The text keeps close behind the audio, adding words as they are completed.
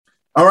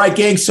All right,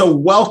 gang. So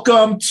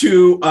welcome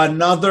to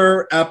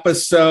another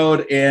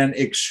episode and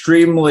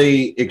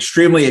extremely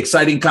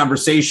exciting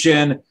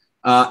conversation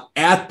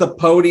at the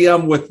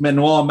podium with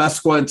Manuel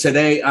Mesqua. And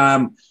today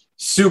I'm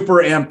super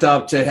amped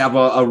up to have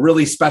a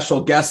really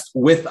special guest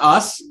with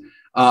us,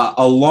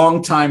 a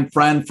longtime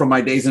friend from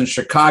my days in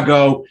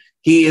Chicago.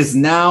 He is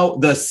now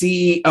the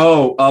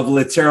CEO of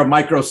Litera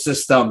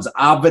Microsystems,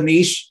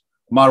 Avaneesh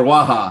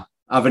Marwaha.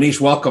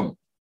 Avaneesh, welcome.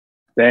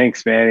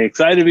 Thanks, man.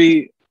 Excited to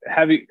be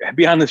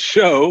on the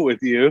show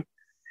with you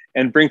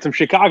and bring some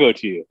Chicago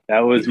to you.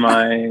 I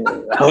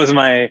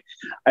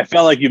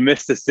felt like you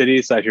missed the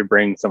city, so I should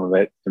bring some of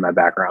it to my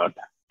background.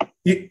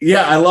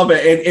 Yeah, I love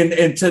it.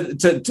 And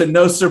to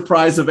no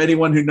surprise of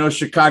anyone who knows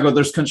Chicago,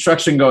 there's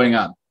construction going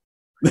on.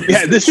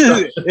 Yeah,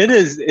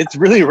 it's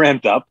really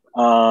ramped up.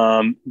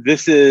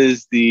 This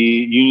is the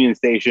Union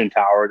Station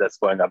tower that's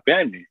going up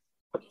behind me.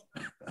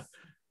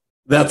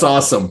 That's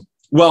awesome.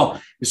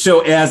 Well, so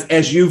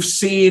as you've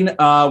seen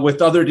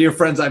with other dear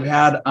friends I've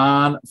had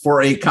on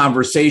for a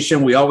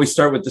conversation, we always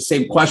start with the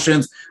same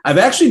questions. I've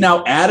actually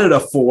now added a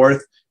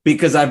fourth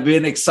because I've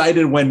been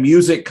excited when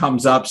music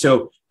comes up.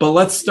 But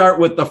let's start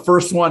with the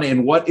first one.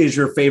 And what is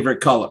your favorite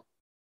color?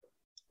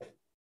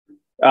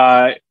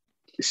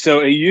 So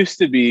it used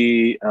to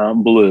be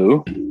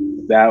blue.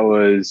 That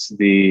was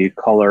the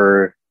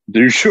color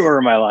du jour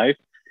in my life.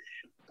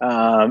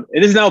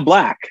 It is now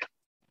black.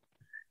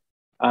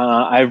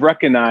 I've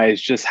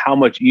recognized just how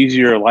much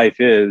easier life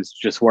is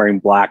just wearing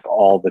black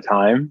all the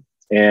time.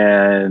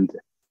 And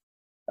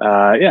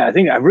I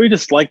think I really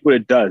just like what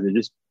it does.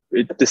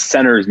 It just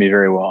centers me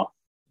very well.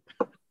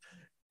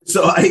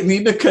 So I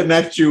need to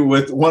connect you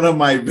with one of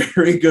my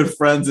very good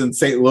friends in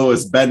St.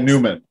 Louis, Ben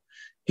Newman.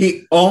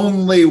 He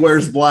only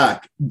wears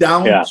black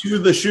down to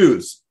the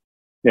shoes.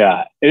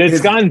 Yeah, and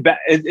it's gone bad.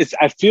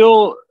 I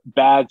feel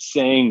bad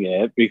saying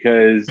it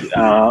because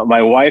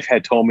my wife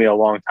had told me a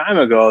long time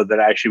ago that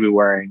I should be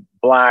wearing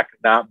black,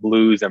 not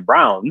blues and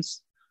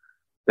browns.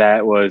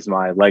 That was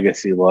my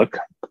legacy look.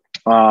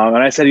 And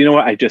I said, you know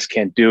what? I just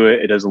can't do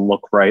it. It doesn't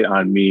look right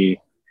on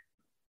me.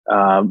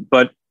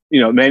 But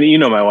Manny, you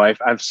know my wife.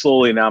 I've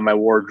slowly now my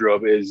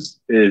wardrobe is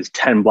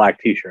 10 black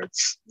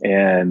t-shirts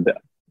and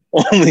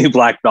only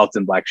black belts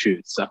and black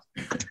shoes. So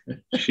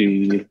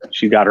she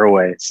got her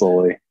way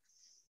slowly.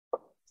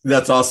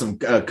 That's awesome.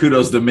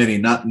 Kudos to Minnie.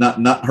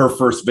 Not her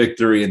first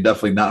victory and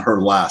definitely not her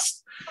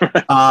last.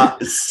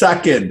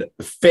 Second,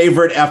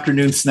 favorite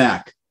afternoon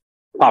snack?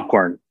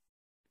 Popcorn.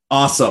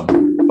 Awesome.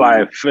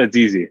 It's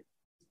easy.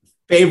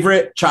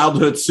 Favorite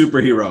childhood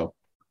superhero?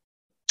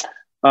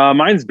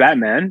 Mine's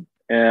Batman,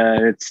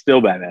 and it's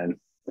still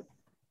Batman.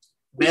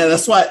 Man,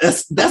 that's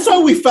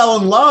why we fell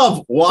in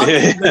love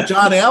walking to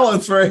John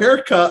Allen's for a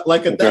haircut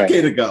like a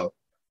decade ago.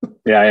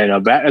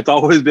 Yeah, it's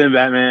always been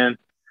Batman.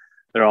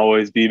 There'll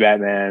always be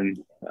Batman.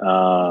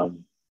 I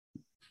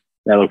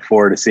look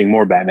forward to seeing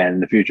more Batman in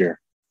the future.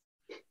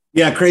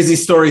 Yeah, crazy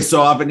story.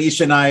 So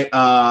Avaneesh and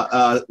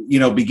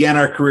I, began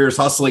our careers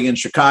hustling in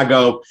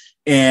Chicago,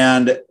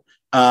 and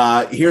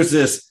here's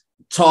this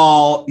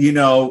tall,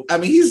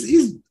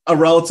 he's a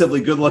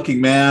relatively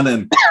good-looking man,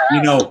 and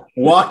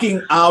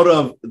walking out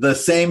of the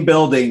same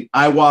building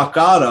I walk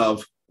out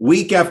of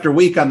week after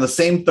week on the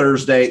same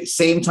Thursday,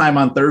 same time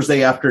on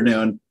Thursday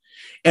afternoon,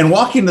 and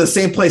walking to the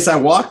same place I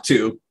walk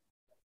to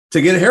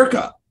get a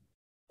haircut.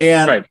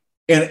 And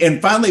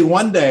finally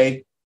one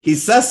day he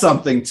says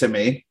something to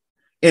me.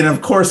 And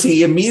of course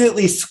he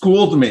immediately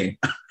schooled me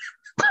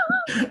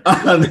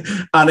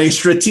on a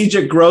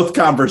strategic growth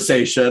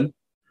conversation,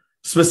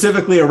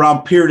 specifically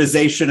around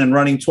periodization and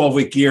running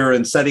 12-week year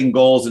and setting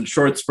goals and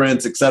short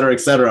sprints, et cetera, et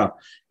cetera.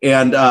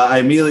 And I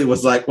immediately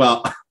was like,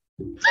 well,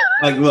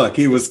 look,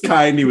 he was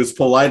kind, he was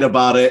polite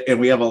about it. And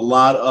we have a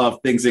lot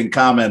of things in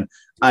common.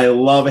 I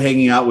love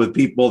hanging out with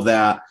people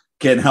that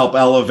can help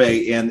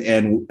elevate,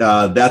 and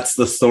that's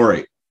the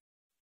story.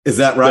 Is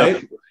that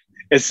right?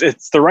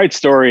 It's the right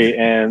story,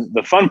 and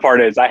the fun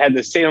part is I had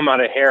the same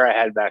amount of hair I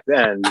had back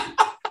then,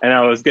 and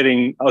I was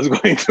going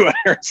to a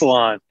hair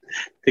salon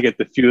to get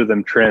the few of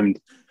them trimmed.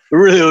 It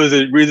really was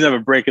a reason to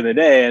have a break in the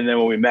day, and then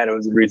when we met, it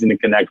was a reason to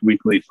connect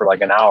weekly for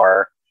like an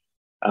hour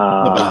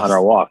on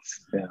our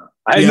walks. Yeah,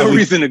 I had no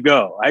reason to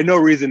go.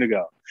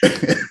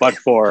 But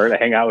to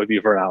hang out with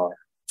you for an hour.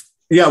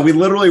 Yeah, we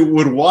literally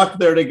would walk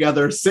there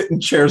together, sit in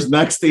chairs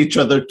next to each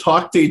other,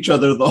 talk to each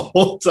other the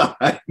whole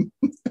time,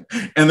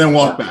 and then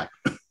walk back.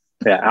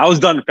 Yeah, I was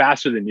done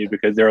faster than you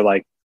because they were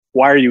like,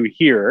 "Why are you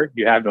here?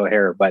 You have no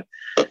hair." But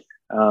it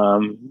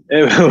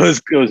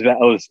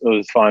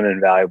was fun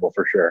and valuable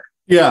for sure.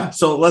 Yeah.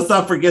 So let's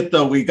not forget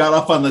though, we got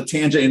off on the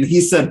tangent, and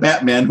he said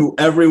Batman, who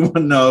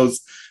everyone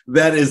knows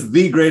that is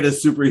the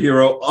greatest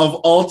superhero of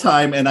all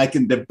time, and I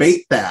can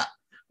debate that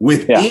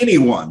with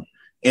anyone.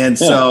 And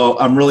so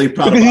I'm really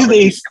proud of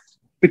it.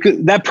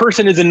 Because that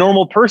person is a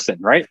normal person,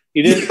 right?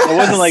 He didn't.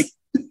 Yes.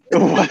 It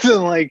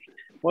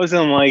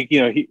wasn't like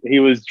he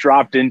was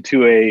dropped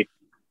into a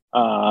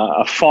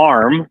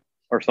farm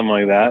or something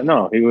like that.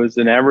 No, he was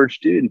an average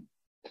dude.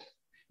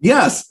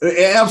 Yes,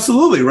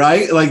 absolutely.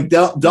 Right. Like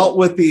dealt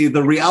with the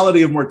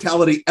reality of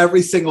mortality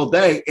every single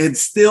day and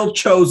still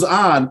chose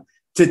on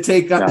to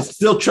take on,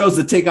 still chose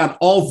to take on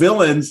all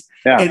villains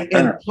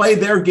and play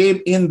their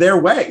game in their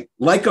way,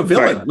 like a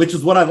villain, which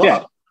is what I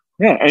love.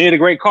 Yeah. And he had a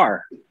great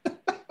car.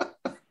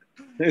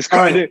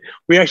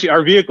 We actually,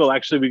 our vehicle,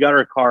 we got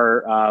our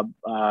car.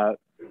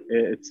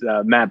 It's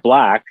matte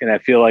black. And I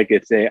feel like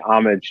it's a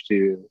homage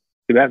to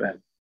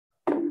Batman.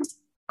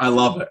 I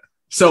love it.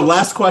 So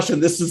last question.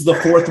 This is the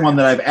fourth one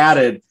that I've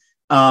added.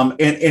 And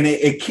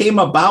it came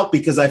about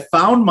because I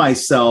found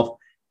myself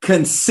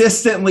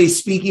consistently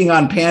speaking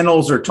on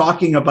panels or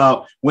talking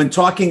about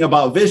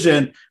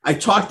vision. I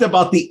talked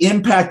about the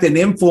impact and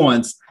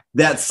influence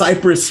that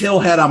Cypress Hill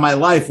had on my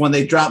life when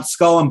they dropped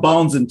Skull and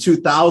Bones in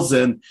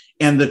 2000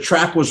 and the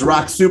track was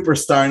Rock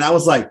Superstar. And I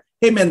was like,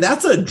 hey man,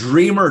 that's a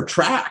dreamer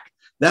track.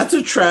 That's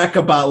a track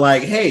about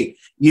like, hey,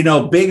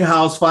 big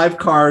house, 5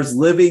 cars,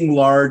 living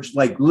large,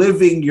 like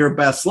living your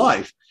best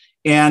life.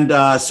 And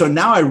so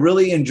now I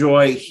really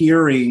enjoy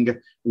hearing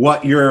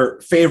what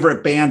your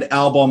favorite band,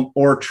 album,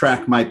 or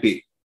track might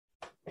be.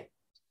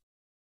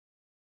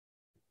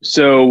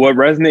 So what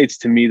resonates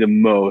to me the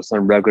most on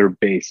a regular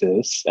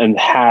basis and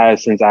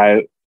has since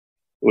I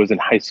was in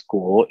high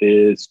school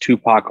is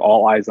Tupac,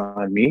 All Eyes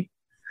on Me.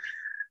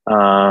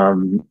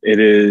 It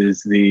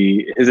is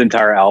his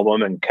entire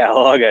album and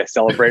catalog I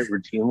celebrate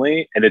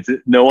routinely, and it's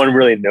no one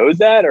really knows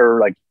that or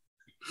like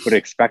would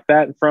expect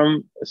that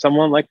from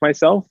someone like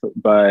myself,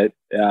 but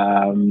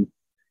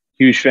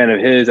huge fan of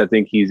his. I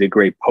think he's a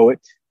great poet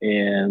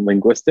and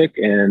linguistic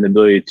and the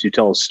ability to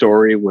tell a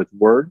story with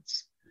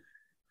words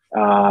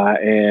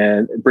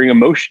and bring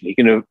emotion. He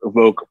can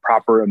evoke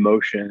proper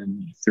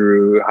emotion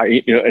through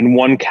in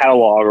one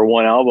catalog or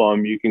one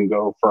album. You can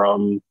go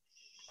from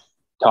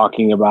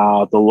talking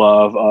about the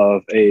love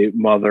of a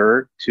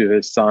mother to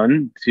his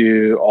son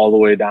to all the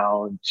way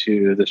down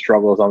to the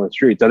struggles on the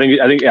streets. I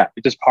think, yeah,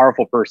 it's just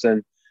powerful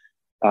person,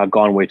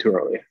 gone way too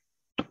early.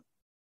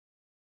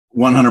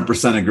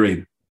 100%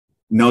 agreed.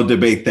 No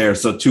debate there.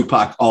 So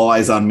Tupac, All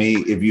Eyes on Me.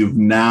 If you've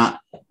not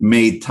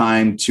made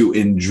time to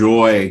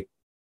enjoy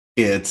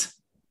it,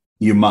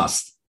 you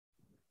must.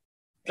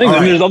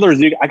 There's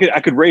others.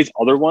 I could raise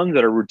other ones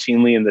that are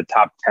routinely in the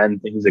top 10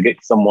 things that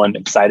get someone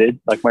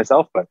excited like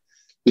myself, but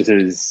this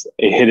is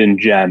a hidden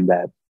gem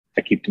that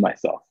I keep to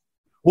myself.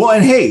 Well,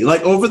 and hey,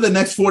 like over the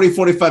next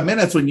 45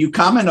 minutes, when you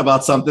comment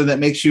about something that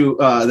makes you,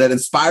 that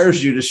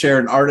inspires you to share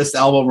an artist,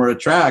 album, or a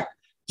track,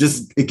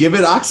 just give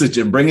it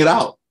oxygen, bring it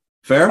out.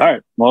 Fair? All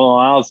right. Well,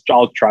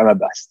 I'll try my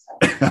best.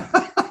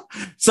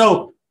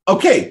 So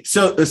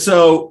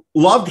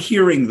loved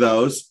hearing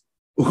those.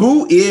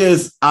 Who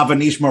is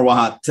Avaneesh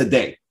Marwaha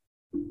today?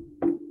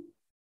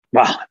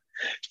 Wow.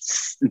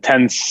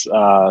 Intense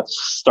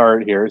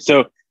start here.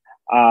 So,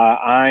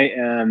 I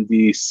am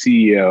the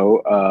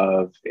CEO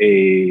of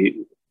a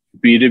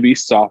B2B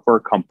software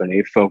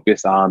company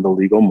focused on the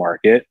legal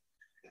market,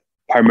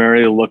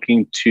 primarily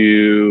looking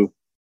to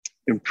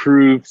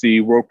improve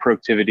the work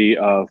productivity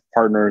of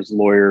partners,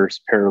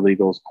 lawyers,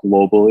 paralegals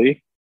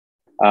globally,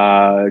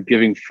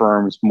 giving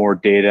firms more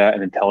data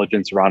and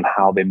intelligence around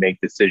how they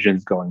make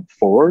decisions going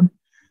forward.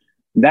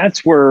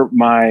 That's where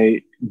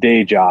my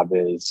day job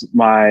is.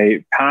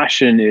 My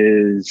passion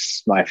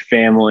is my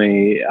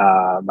family,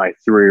 my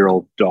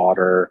 3-year-old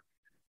daughter,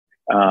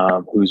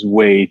 who's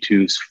way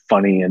too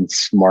funny and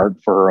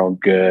smart for her own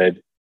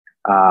good.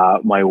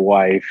 My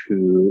wife,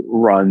 who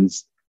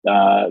runs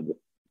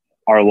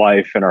our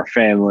life and our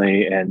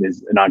family and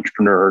is an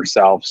entrepreneur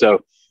herself.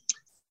 So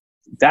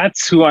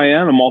that's who I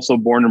am. I'm also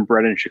born and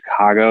bred in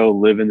Chicago,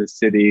 live in the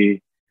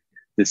city.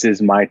 This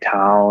is my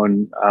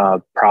town,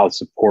 proud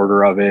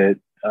supporter of it,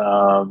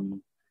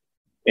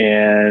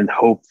 and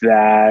hope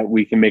that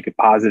we can make a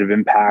positive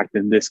impact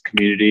in this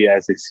community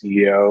as a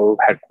CEO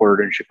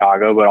headquartered in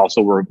Chicago, but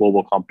also we're a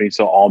global company.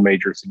 So all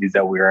major cities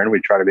that we're in,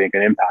 we try to make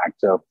an impact.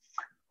 So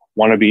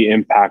want to be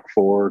impact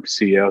forward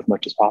CEO as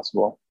much as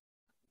possible.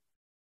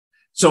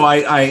 So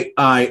I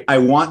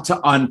want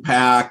to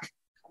unpack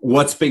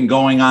what's been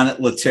going on at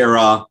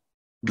Latera,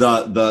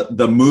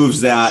 the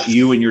moves that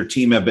you and your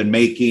team have been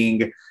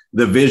making,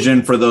 the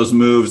vision for those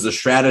moves, the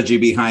strategy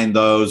behind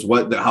those,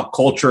 how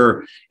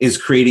culture is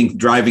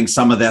driving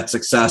some of that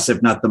success, if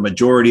not the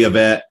majority of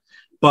it.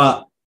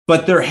 But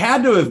there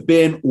had to have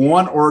been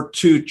 1 or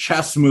 2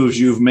 chess moves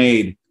you've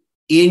made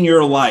in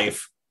your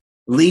life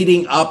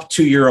leading up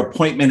to your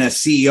appointment as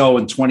CEO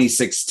in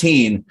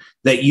 2016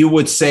 that you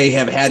would say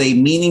have had a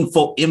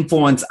meaningful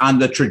influence on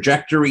the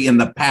trajectory and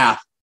the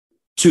path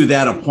to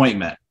that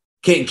appointment.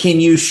 Can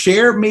you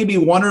share maybe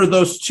one or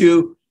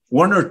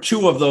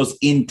two of those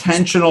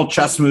intentional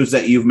chess moves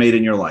that you've made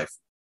in your life?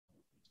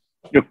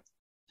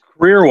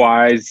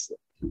 Career-wise,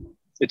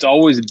 it's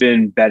always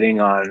been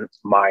betting on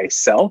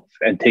myself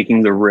and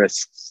taking the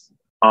risks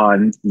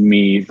on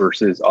me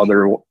versus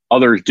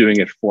others doing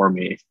it for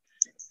me.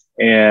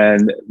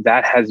 And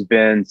that has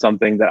been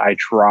something that I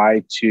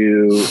try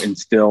to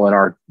instill in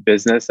our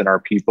business and our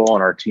people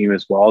and our team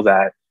as well,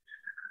 that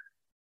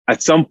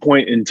at some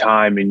point in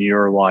time in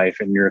your life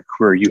and your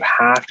career, you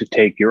have to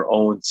take your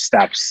own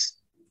steps.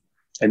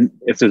 And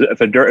if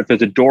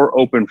there's a door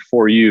open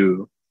for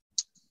you,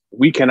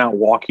 we cannot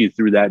walk you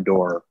through that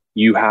door.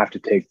 You have to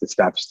take the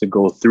steps to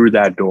go through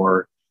that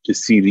door to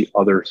see the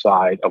other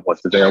side of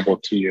what's available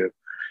to you.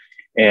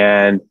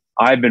 And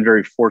I've been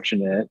very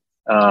fortunate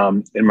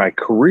in my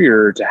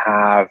career to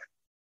have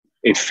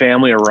a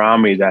family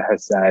around me that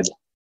has said,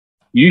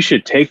 you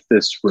should take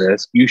this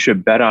risk. You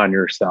should bet on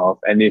yourself.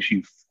 And if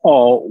you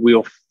fall,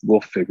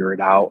 we'll figure it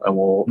out.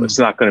 And it's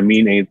not going to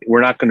mean anything.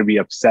 We're not going to be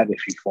upset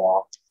if you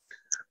fall.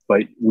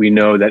 But we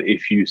know that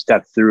if you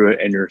step through it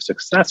and you're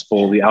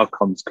successful, the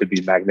outcomes could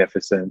be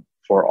magnificent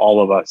for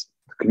all of us,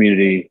 the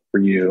community, for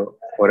you,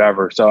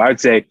 whatever. So I would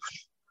say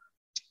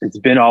it's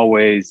been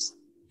always,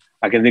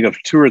 I can think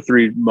of 2 or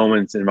 3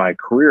 moments in my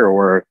career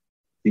where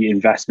the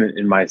investment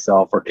in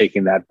myself or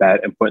taking that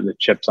bet and putting the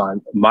chips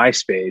on my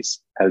space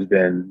has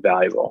been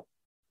valuable.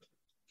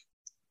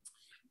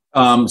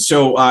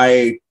 So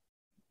I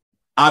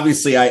have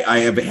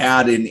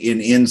had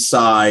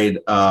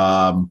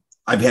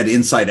I've had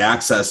inside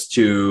access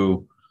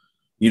to,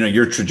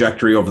 your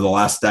trajectory over the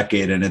last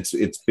decade. And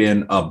it's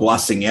been a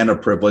blessing and a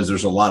privilege.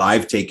 There's a lot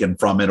I've taken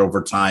from it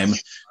over time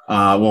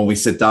when we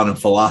sit down and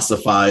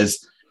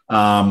philosophize.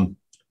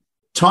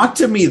 Talk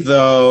to me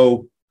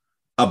though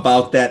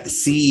about that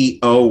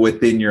CEO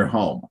within your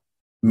home,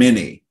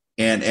 Minnie,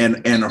 and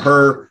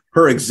her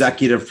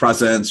executive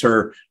presence,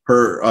 her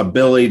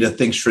ability to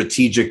think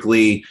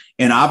strategically,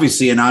 and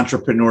obviously an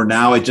entrepreneur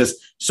now. It just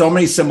so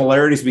many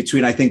similarities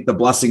between, I think, the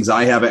blessings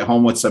I have at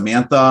home with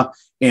Samantha.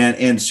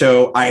 And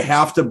so I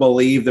have to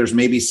believe there's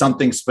maybe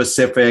something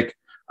specific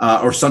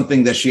or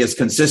something that she has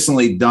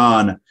consistently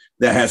done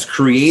that has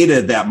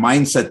created that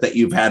mindset that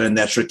you've had and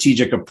that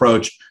strategic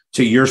approach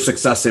to your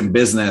success in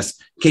business.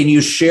 Can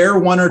you share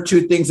 1 or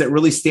 2 things that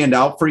really stand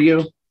out for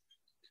you?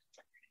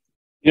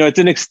 It's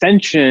an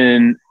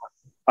extension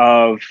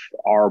of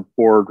our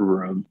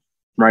boardroom,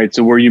 right?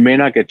 So where you may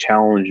not get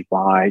challenged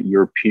by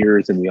your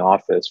peers in the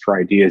office for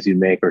ideas you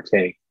make or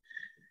take.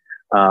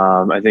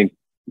 I think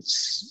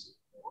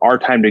our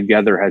time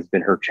together has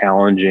been her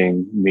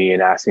challenging me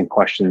and asking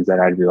questions that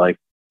I'd be like,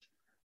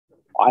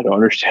 I don't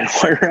understand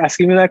why you're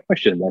asking me that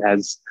question. That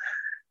has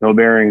no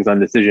bearings on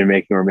decision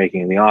making we're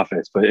making in the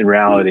office. But in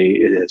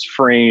reality, it has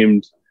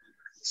framed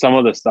some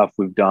of the stuff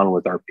we've done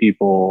with our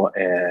people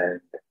and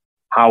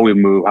how we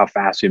move, how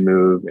fast we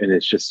move. And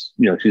it's just,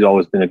 she's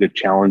always been a good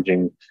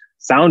challenging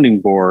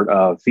sounding board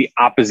of the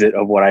opposite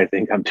of what I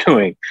think I'm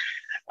doing.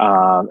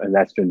 And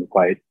that's been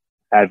quite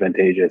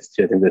advantageous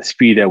to, I think, the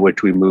speed at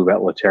which we move at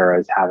Latera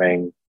is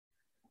having,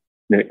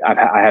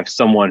 I have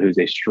someone who's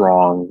a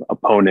strong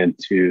opponent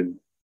to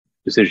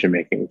decision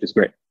making, which is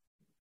great.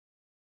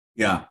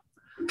 Yeah.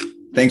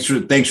 Thanks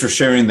for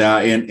sharing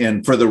that.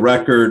 And for the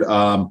record,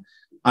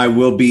 I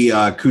will be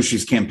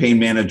Kushi's campaign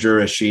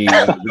manager as she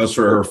goes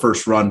for her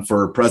first run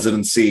for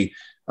presidency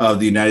of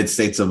the United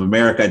States of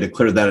America. I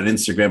declared that on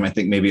Instagram, I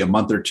think maybe a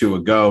month or 2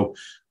 ago.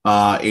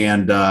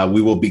 And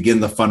we will begin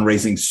the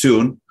fundraising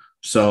soon.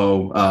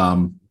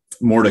 So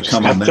more to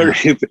come on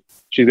that.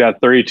 She's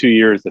got 32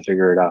 years to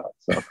figure it out.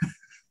 So,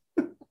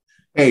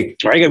 hey,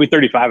 I gotta be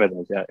 35 of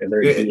those. Yeah, in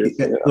 32 years.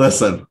 Yeah.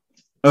 Listen,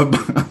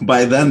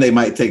 by then they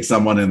might take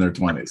someone in their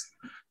 20s.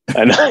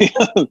 I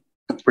know,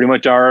 pretty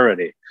much are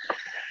already.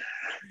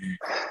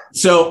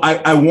 So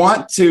I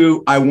want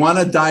to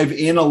dive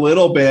in a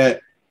little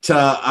bit to,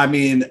 I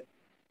mean,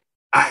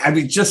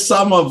 just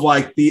some of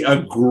like the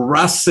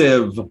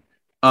aggressive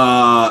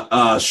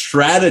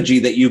strategy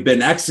that you've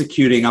been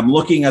executing. I'm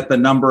looking at the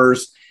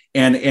numbers,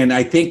 and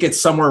I think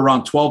it's somewhere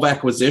around 12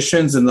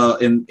 acquisitions in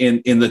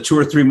the 2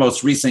 or 3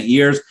 most recent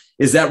years.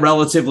 Is that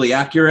relatively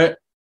accurate?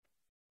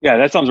 Yeah,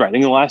 that sounds right. I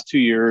think in the last 2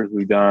 years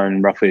we've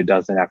done roughly a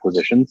dozen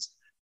acquisitions.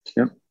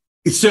 Yep.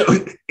 So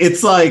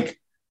it's like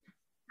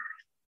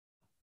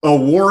a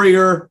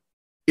warrior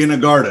in a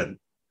garden.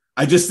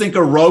 I just think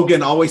of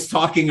Rogan always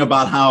talking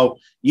about how,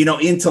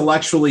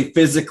 intellectually,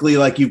 physically,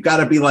 like you've got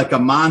to be like a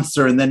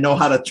monster and then know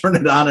how to turn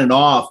it on and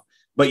off.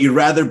 But you'd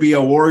rather be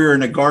a warrior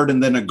in a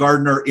garden than a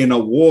gardener in a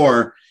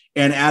war.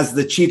 And as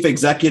the chief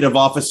executive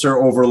officer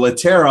over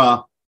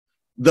Latera,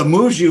 the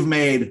moves you've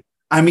made,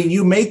 I mean,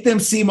 you make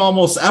them seem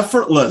almost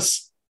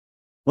effortless.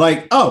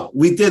 Like, oh,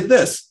 we did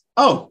this.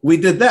 Oh, we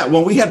did that.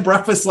 When we had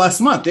breakfast last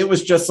month, it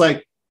was just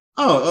like,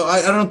 oh,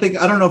 I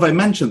don't know if I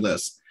mentioned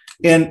this.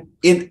 And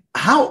in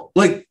how,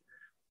 like,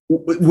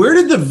 where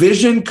did the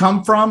vision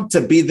come from to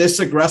be this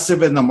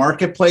aggressive in the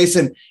marketplace?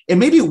 And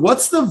maybe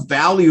what's the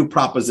value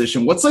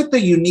proposition? What's like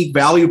the unique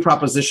value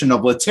proposition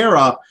of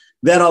Latera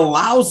that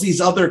allows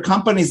these other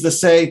companies to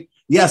say,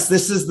 yes,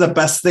 this is the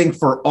best thing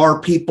for our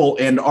people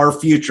and our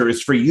future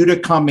is for you to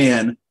come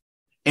in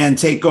and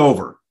take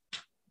over?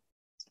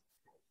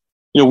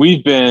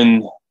 We've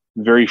been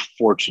very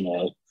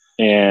fortunate.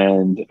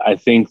 And I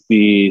think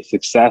the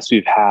success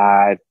we've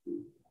had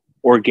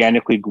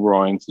organically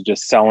growing, so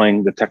just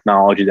selling the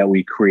technology that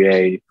we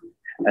create,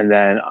 and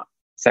then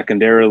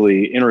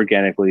secondarily,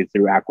 inorganically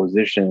through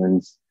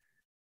acquisitions,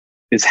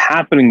 is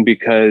happening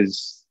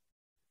because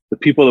the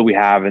people that we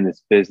have in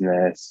this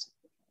business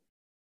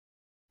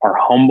are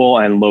humble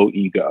and low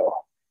ego.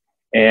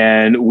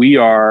 And we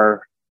all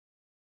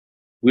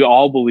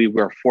believe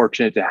we're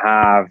fortunate to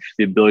have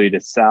the ability to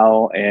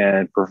sell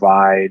and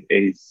provide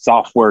a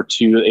software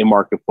to a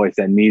marketplace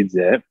that needs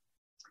it.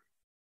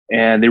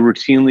 And they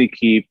routinely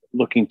keep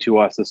looking to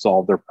us to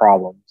solve their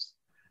problems.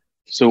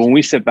 So when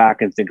we sit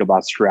back and think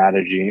about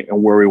strategy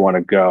and where we want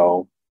to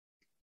go,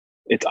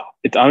 it's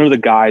under the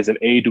guise of,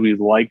 A, do we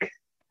like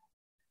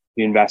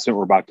the investment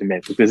we're about to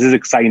make? Because this is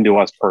exciting to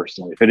us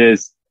personally. If it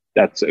is,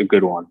 that's a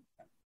good one.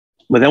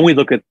 But then we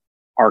look at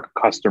our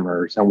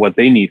customers and what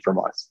they need from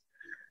us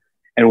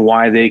and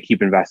why they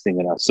keep investing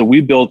in us. So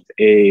we built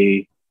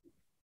a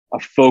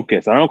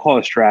focus. I don't call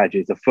it a strategy.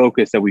 It's a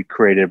focus that we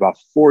created about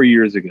 4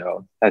 years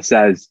ago that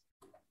says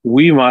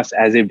we must,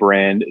 as a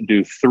brand,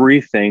 do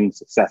 3 things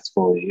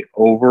successfully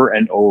over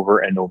and over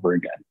and over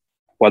again,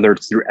 whether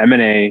it's through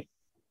M&A,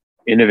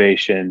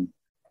 innovation,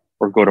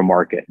 or go to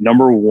market.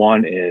 Number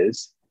 1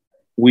 is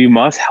we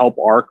must help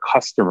our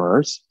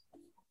customers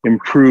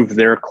improve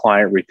their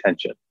client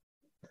retention.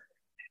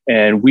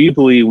 And we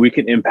believe we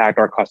can impact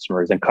our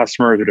customers, and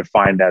customers are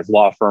defined as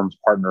law firms,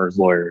 partners,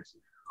 lawyers.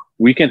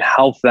 We can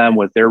help them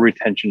with their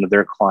retention of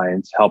their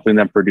clients, helping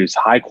them produce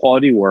high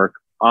quality work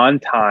on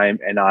time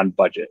and on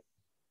budget.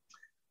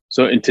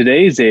 So in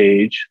today's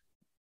age,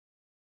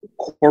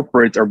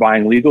 corporates are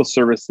buying legal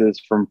services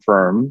from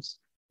firms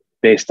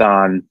based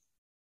on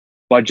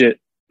budget,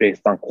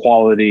 based on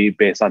quality,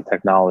 based on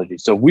technology.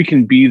 So we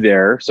can be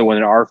there. So when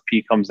an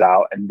RFP comes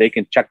out and they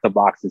can check the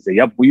box and say,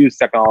 yep, we use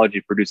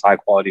technology to produce high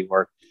quality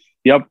work.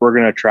 Yep, we're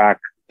going to track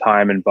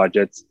time and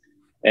budgets.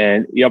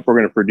 And yep, we're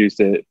going to produce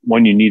it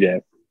when you need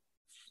it.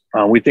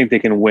 We think they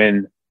can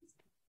win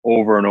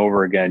over and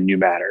over again, new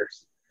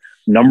matters.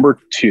 Number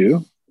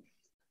 2,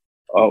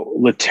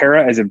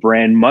 Litera as a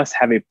brand must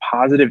have a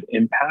positive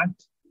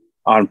impact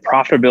on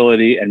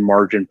profitability and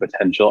margin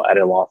potential at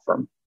a law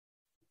firm.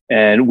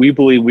 And we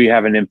believe we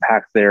have an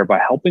impact there by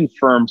helping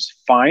firms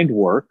find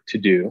work to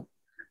do,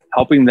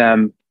 helping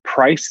them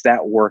price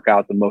that work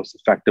out the most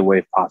effective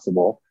way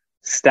possible,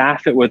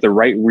 staff it with the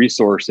right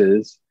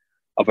resources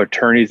of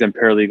attorneys and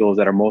paralegals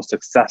that are most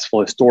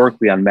successful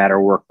historically on matter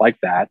work like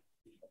that.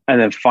 And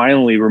then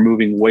finally,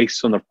 removing waste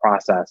from the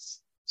process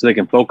so they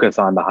can focus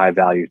on the high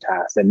value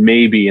tasks and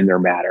maybe in their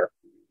matter.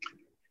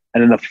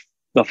 And then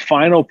the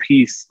final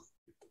piece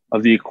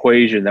of the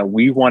equation that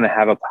we want to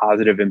have a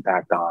positive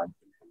impact on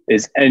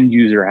is end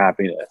user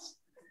happiness.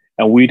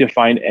 And we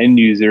define end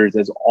users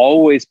as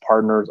always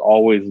partners,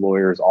 always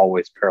lawyers,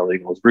 always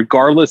paralegals,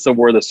 regardless of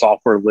where the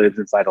software lives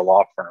inside a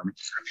law firm.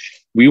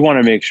 We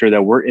want to make sure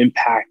that we're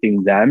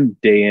impacting them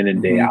day in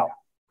and day out.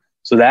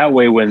 So that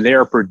way, when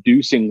they're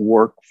producing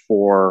work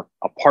for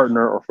a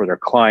partner or for their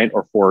client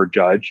or for a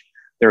judge,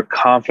 they're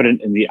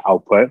confident in the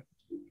output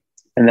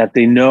and that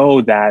they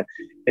know that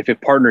if a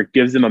partner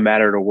gives them a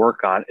matter to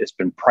work on, it's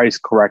been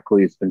priced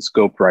correctly, it's been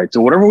scoped right.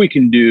 So whatever we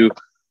can do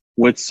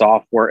with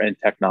software and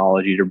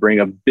technology to bring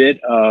a bit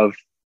of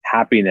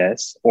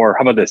happiness, or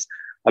how about this,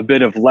 a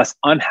bit of less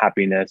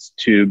unhappiness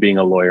to being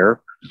a lawyer,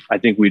 I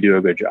think we do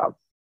a good job.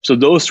 So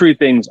those 3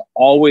 things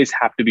always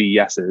have to be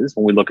yeses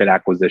when we look at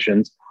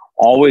acquisitions,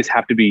 always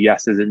have to be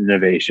yeses in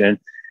innovation,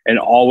 and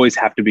always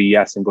have to be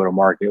yes and go to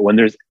market. When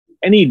there's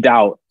any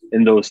doubt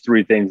in those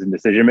 3 things in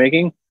decision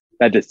making,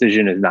 that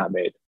decision is not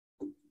made.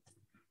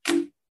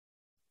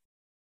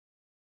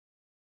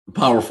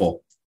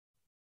 Powerful.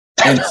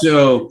 And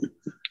so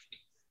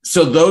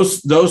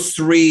those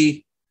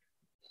three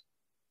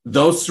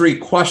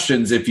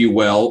questions, if you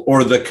will,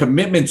 or the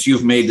commitments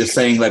you've made to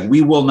saying like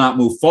we will not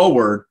move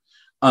forward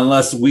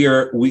unless we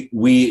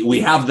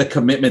have the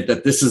commitment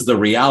that this is the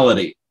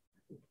reality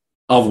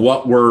of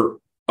what we're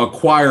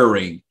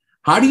acquiring.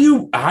 How do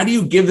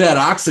you give that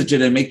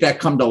oxygen and make that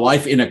come to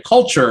life in a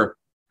culture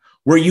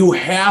where you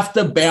have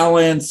to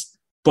balance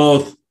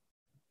both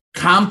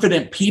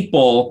confident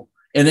people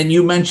and then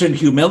you mentioned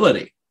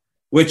humility,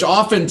 which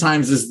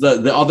oftentimes is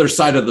the other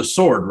side of the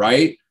sword,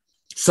 right?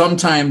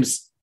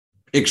 Sometimes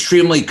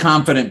extremely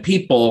confident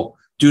people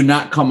do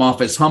not come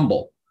off as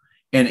humble,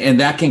 and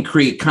that can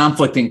create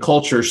conflict in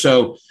culture.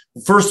 So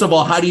first of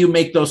all, how do you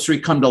make those 3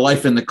 come to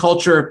life in the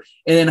culture?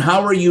 And then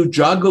how are you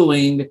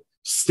juggling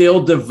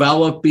still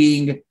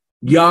developing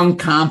young,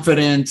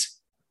 confident,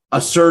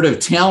 assertive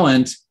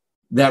talent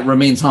that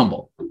remains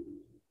humble?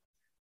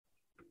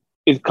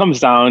 It comes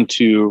down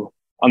to,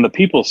 on the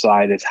people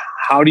side, is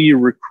how do you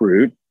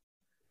recruit?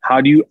 How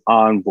do you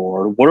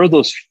onboard? What are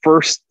those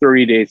first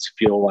 30 days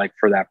feel like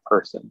for that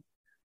person?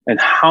 And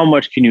how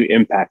much can you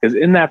impact? Because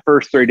in that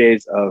first 30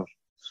 days of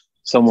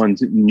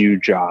someone's new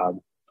job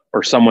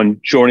or someone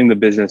joining the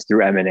business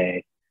through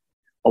M&A,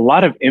 a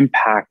lot of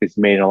impact is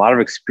made and a lot of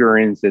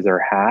experiences are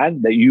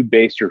had that you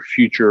base your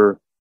future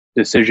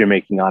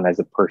decision-making on as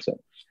a person.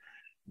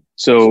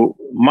 So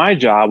my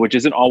job, which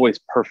isn't always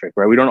perfect,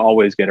 right? We don't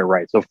always get it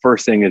right. So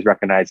first thing is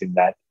recognizing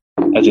that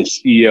as a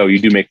CEO, you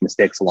do make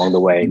mistakes along the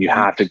way and you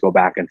have to go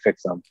back and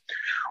fix them.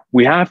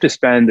 We have to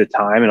spend the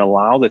time and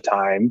allow the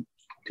time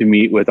to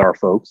meet with our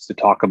folks to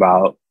talk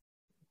about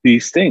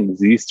these things,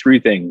 these three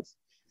things.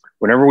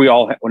 Whenever we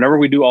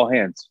do all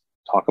hands,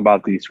 talk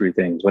about these three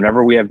things.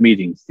 Whenever we have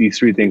meetings, these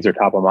three things are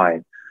top of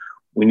mind.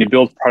 When you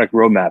build product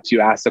roadmaps,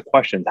 you ask the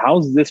questions, how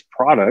is this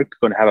product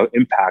going to have an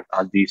impact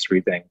on these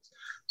three things?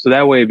 So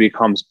that way it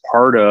becomes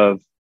part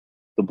of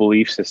the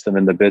belief system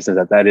in the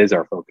business that is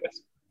our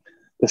focus.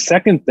 The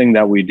second thing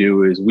that we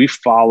do is we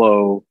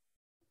follow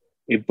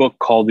a book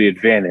called The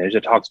Advantage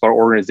that talks about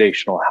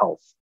organizational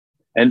health.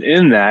 And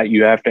in that,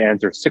 you have to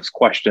answer 6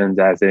 questions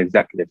as an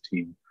executive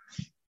team.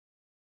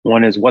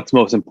 One is, what's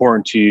most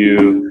important to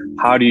you?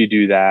 How do you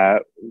do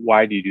that?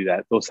 Why do you do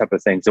that? Those type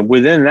of things. And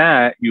within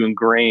that, you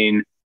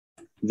ingrain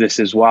this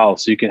as well.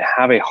 So you can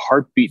have a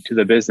heartbeat to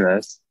the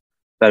business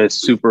that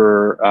is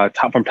super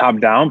from top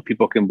down,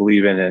 people can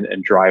believe in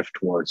and drive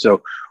towards.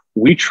 So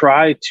we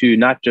try to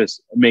not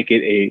just make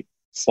it a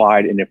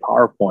slide in a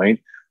PowerPoint,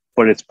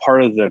 but it's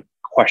part of the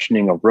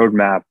questioning of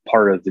roadmap,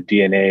 part of the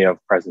DNA of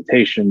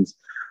presentations,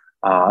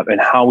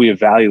 and how we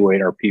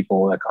evaluate our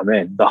people that come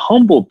in. The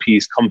humble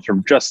piece comes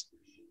from just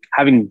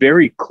having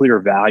very clear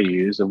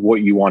values of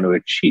what you want to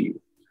achieve,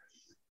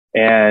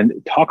 and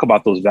talk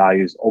about those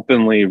values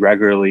openly,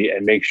 regularly,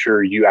 and make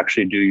sure you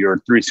actually do your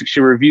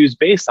 360 reviews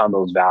based on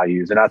those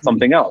values and not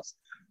something else.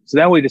 So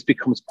that way it just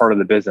becomes part of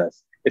the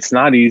business. It's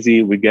not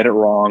easy. We get it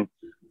wrong.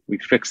 We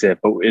fix it,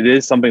 but it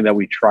is something that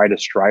we try to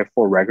strive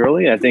for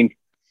regularly. I think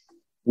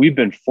we've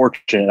been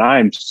fortunate.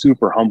 I'm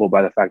super humbled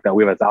by the fact that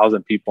we have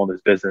 1,000 people in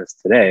this business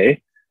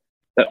today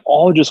that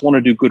all just want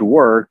to do good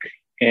work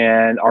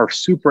and are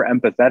super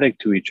empathetic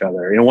to each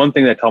other. You know, one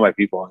thing that I tell my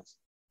people is,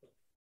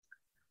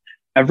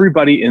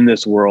 everybody in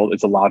this world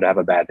is allowed to have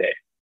a bad day,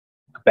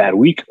 a bad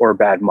week, or a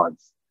bad month.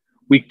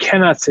 We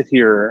cannot sit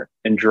here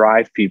and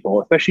drive people,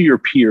 especially your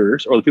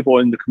peers or the people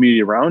in the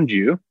community around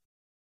you,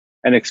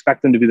 and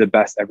expect them to be the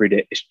best every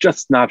day. It's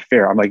just not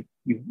fair. I'm like,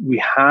 we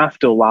have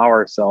to allow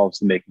ourselves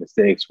to make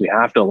mistakes. We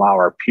have to allow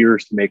our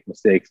peers to make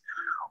mistakes.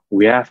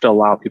 We have to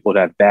allow people to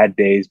have bad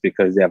days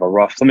because they have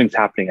something's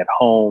happening at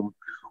home,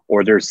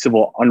 or there's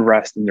civil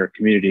unrest in their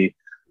community.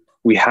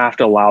 We have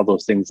to allow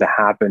those things to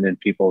happen in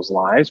people's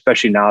lives,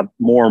 especially now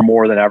more and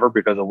more than ever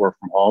because of work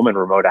from home and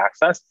remote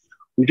access.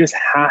 We just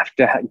have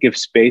to give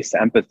space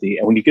to empathy.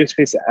 And when you give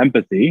space to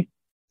empathy,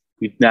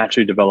 you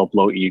naturally develop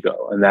low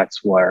ego. And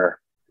that's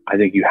where I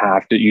think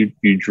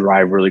you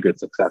drive really good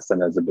success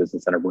then as a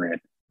business and a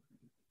brand.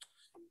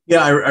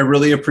 Yeah, I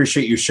really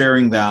appreciate you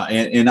sharing that.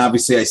 And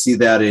obviously I see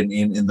that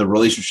in the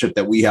relationship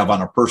that we have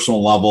on a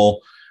personal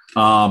level.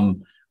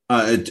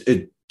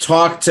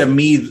 Talk to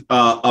me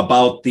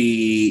about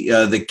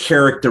the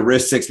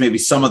characteristics, maybe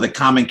some of the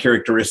common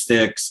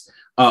characteristics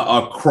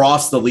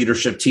across the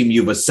leadership team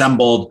you've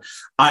assembled.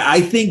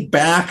 I think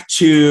back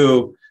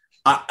to,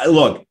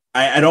 look,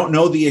 I don't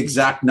know the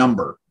exact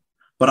number,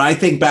 but I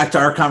think back to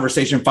our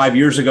conversation 5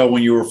 years ago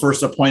when you were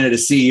first appointed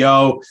as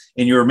CEO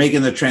and you were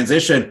making the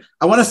transition.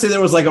 I want to say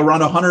there was like around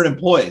 100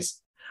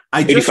 employees.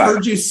 I just 85.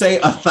 Heard you say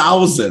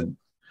 1,000.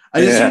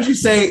 I just heard you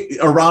say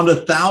around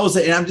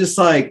 1,000. And I'm just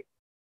like,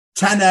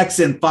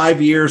 10x in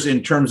 5 years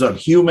in terms of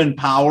human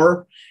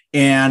power,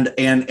 and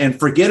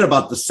forget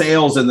about the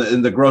sales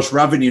and the gross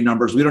revenue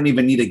numbers. We don't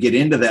even need to get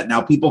into that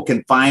now. People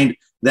can find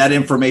that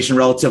information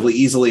relatively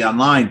easily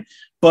online.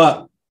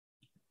 But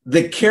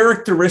the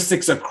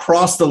characteristics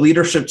across the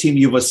leadership team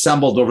you've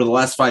assembled over the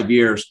last 5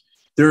 years,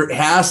 there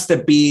has to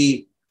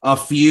be a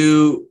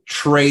few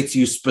traits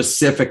you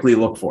specifically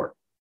look for.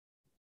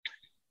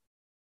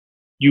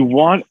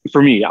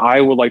 For me, I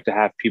would like to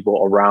have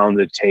people around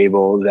the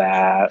table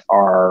that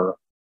are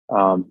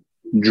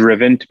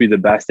driven to be the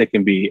best they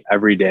can be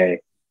every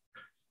day,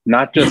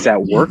 not just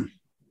at work,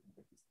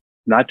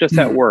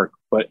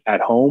 but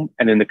at home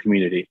and in the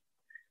community.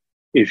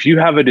 If you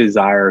have a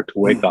desire to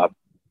wake up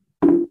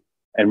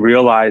and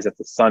realize that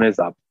the sun is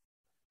up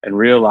and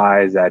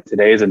realize that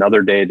today is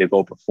another day to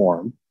go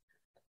perform,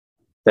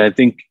 then I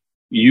think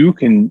you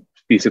can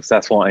be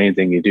successful in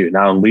anything you do.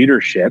 Now, in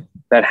leadership,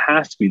 that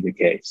has to be the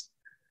case.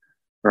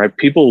 Right?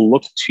 People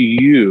look to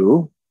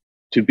you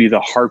to be the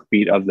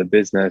heartbeat of the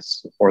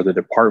business or the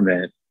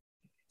department.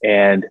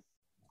 And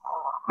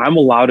I'm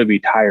allowed to be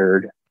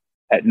tired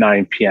at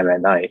 9 p.m.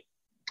 at night.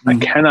 Mm-hmm.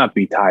 I cannot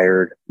be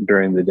tired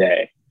during the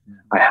day.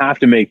 I have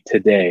to make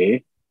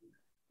today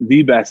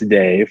the best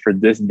day for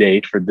this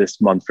date, for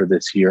this month, for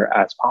this year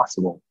as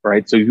possible.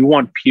 Right? So you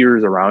want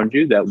peers around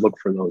you that look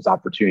for those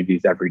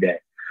opportunities every day.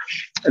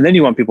 And then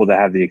you want people that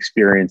have the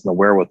experience and the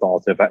wherewithal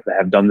to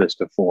have done this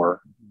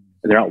before.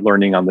 And they're not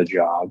learning on the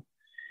job,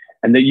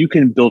 and that you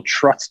can build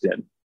trust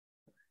in.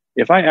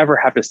 If I ever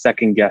have to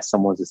second guess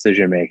someone's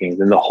decision making,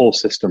 then the whole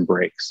system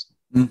breaks.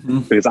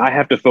 Mm-hmm. Because I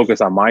have to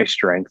focus on my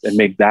strengths and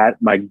make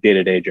that my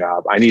day-to-day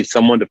job. I need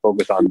someone to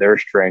focus on their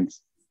strengths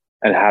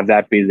and have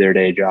that be their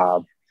day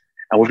job.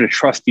 And we have to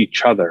trust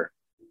each other.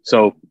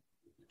 So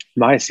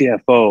my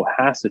CFO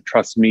has to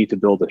trust me to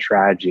build a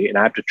strategy, and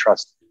I have to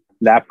trust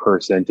that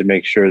person to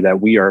make sure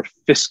that we are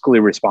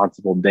fiscally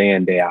responsible day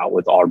in, day out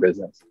with our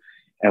business.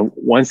 And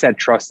once that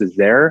trust is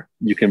there,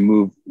 you can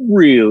move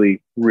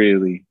really,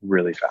 really,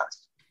 really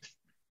fast.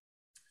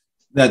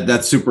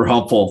 That's super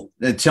helpful.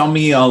 Tell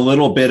me a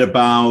little bit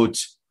about.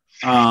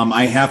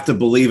 I have to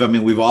believe. I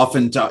mean,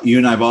 you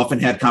and I've often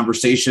had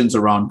conversations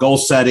around goal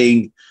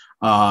setting.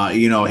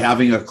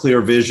 Having a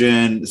clear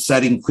vision,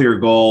 setting clear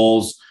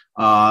goals,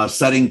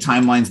 setting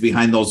timelines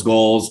behind those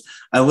goals.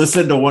 I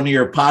listened to one of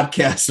your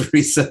podcasts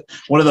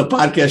one of the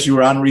podcasts you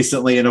were on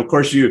recently, and of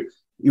course you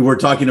were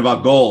talking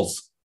about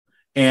goals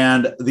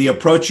and the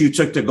approach you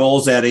took to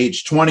goals at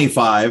age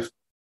 25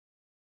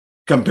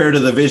 compared to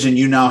the vision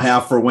you now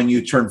have for when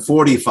you turn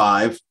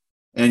 45,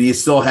 and you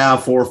still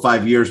have 4 or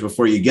 5 years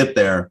before you get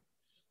there.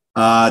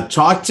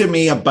 Talk to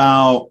me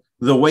about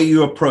the way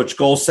you approach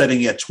goal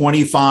setting at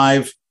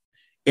 25,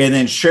 and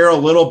then share a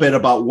little bit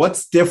about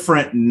what's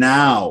different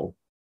now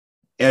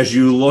as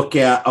you look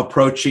at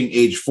approaching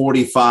age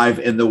 45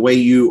 and the way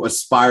you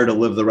aspire to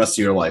live the rest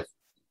of your life.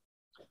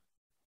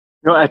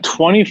 At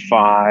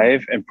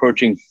 25,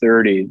 approaching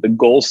 30, the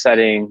goal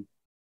setting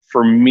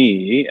for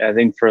me, I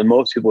think for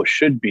most people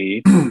should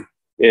be,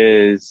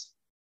 is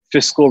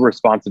fiscal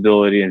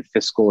responsibility and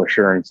fiscal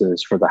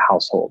assurances for the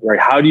household, right?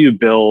 How do you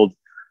build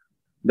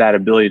that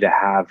ability to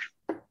have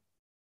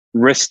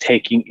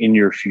risk-taking in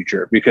your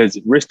future? Because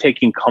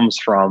risk-taking comes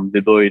from the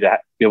ability to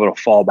be able to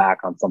fall back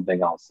on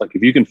something else. Like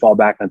if you can fall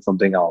back on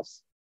something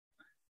else,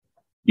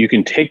 you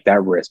can take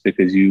that risk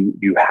because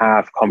you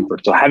have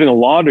comfort. So having a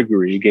law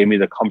degree gave me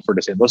the comfort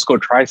to say, let's go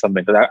try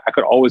something. Because I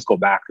could always go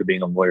back to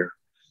being a lawyer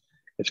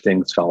if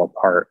things fell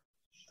apart.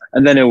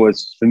 And then it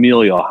was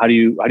familial. How do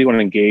you want to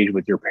engage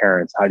with your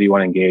parents? How do you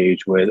want to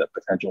engage with a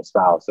potential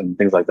spouse and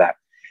things like that?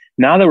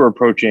 Now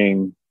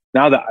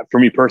that for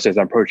me personally, as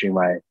I'm approaching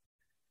my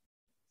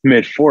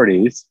mid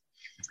 40s,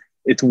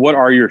 it's what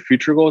are your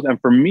future goals?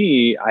 And for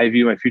me, I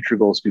view my future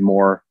goals to be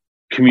more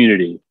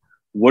community.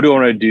 What do I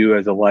want to do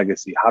as a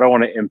legacy? How do I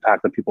want to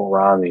impact the people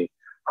around me?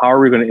 How are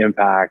we going to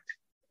impact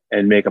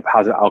and make a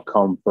positive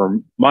outcome for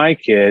my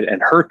kid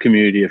and her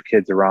community of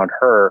kids around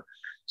her?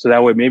 So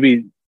that way,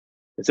 maybe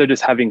instead of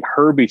just having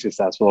her be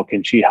successful,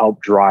 can she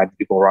help drive the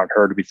people around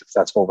her to be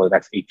successful over the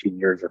next 18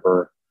 years of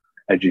her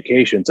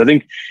education? So I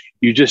think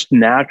you just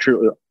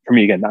naturally, for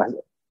me again,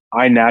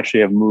 I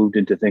naturally have moved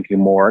into thinking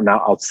more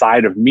now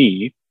outside of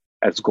me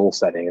as goal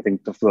setting. I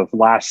think for the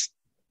last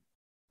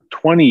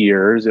 20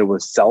 years, it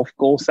was self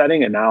goal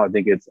setting. And now I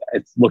think it's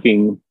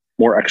looking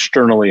more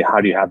externally.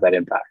 How do you have that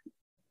impact?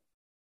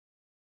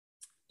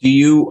 Do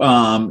you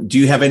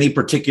have any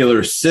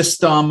particular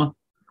system?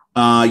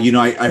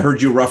 I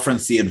heard you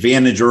reference the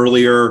Advantage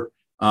earlier.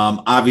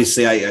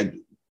 Obviously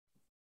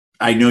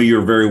I know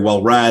you're very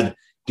well read.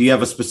 Do you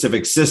have a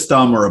specific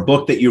system or a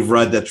book that you've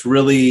read that's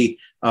really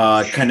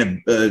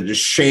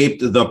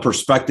shaped the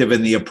perspective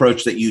and the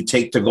approach that you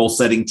take to goal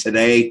setting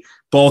today,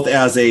 both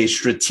as a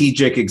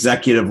strategic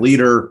executive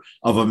leader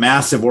of a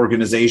massive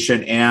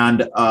organization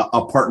and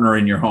a partner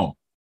in your home?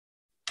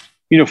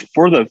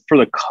 For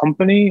the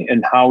company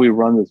and how we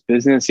run this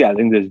business, I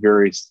think there's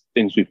various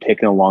things we've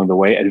taken along the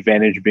way.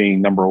 Advantage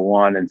being number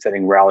one, and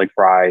setting rally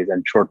cries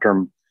and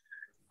short-term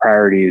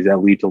priorities that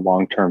lead to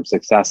long-term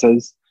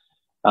successes.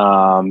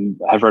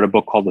 I've read a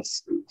book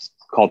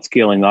called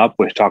Scaling Up,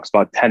 which talks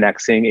about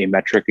 10xing a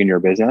metric in your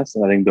business.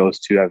 And I think those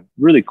two have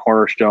really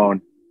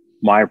cornerstone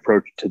my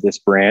approach to this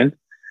brand.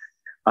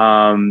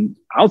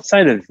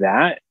 Outside of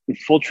that, in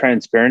full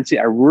transparency,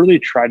 I really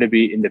try to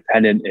be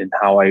independent in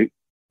how I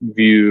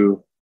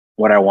view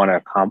what I want to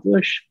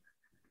accomplish.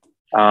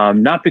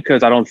 Not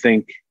because I don't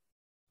think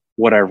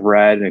what I've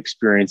read and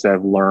experience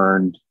I've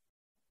learned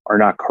are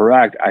not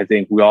correct. I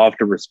think we all have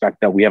to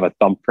respect that we have a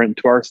thumbprint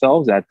to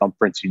ourselves. That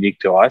thumbprint's unique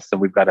to us,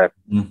 and we've got to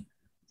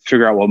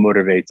figure out what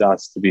motivates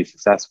us to be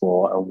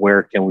successful and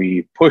where can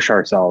we push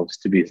ourselves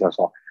to be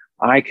successful.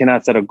 I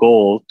cannot set a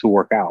goal to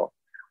work out.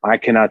 I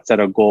cannot set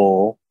a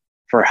goal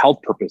for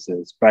health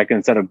purposes, but I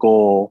can set a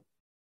goal,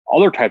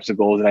 other types of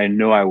goals that I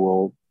know I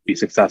will be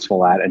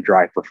successful at and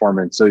drive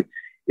performance. So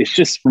it's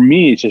just, for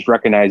me, it's just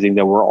recognizing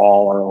that we're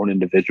all our own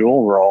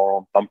individual, we're all our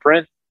own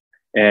thumbprint,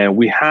 and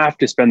we have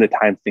to spend the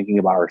time thinking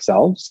about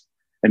ourselves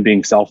and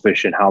being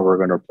selfish in how we're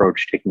going to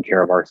approach taking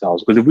care of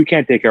ourselves. Because if we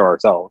can't take care of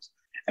ourselves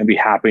and be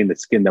happy in the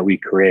skin that we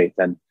create,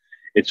 then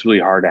it's really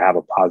hard to have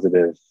a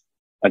positive,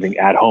 I think,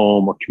 at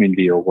home or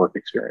community or work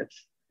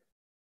experience.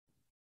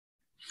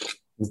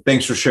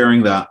 Thanks for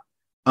sharing that.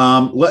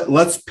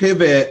 Let's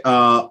pivot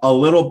a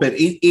little bit.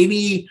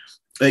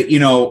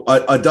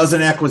 A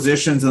dozen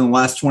acquisitions in the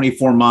last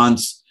 24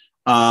 months,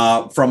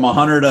 from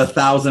 100 to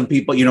 1,000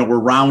 people, we're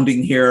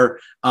rounding here,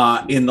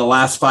 in the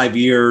last 5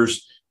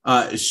 years.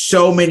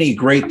 So many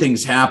great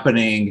things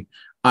happening.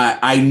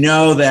 I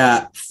know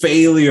that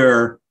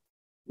failure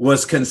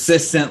was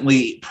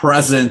consistently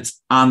present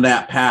on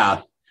that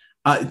path.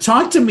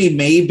 Talk to me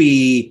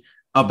maybe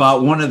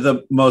about one of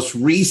the most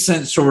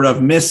recent sort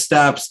of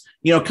missteps,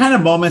 kind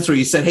of moments where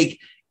you said, hey,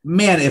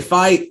 man, if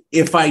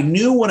I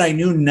knew what I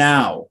knew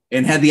now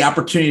and had the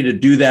opportunity to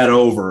do that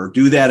over,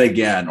 do that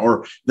again,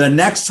 or the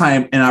next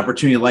time an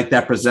opportunity like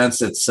that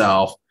presents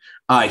itself,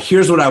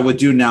 here's what I would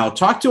do now.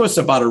 Talk to us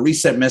about a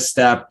recent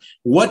misstep.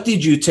 What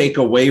did you take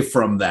away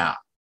from that?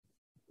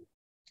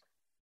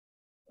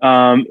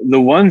 The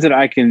ones that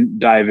I can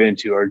dive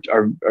into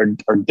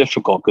are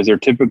difficult because they're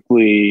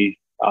typically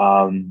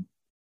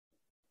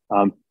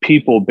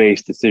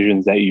people-based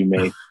decisions that you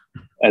make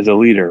as a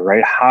leader,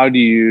 right? How do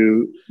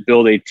you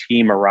build a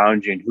team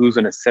around you, and who's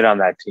going to sit on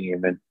that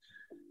team?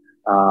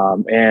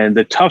 And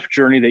the tough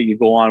journey that you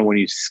go on when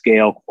you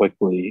scale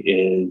quickly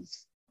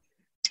is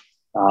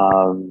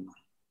the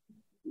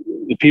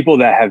people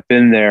that have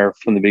been there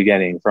from the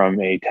beginning, from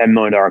a $10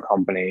 million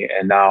company,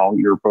 and now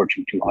you're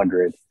approaching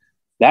 200.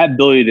 That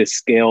ability to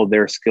scale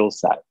their skill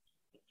set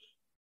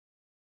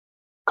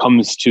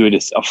comes to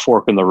a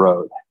fork in the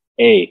road.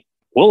 A,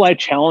 will I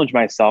challenge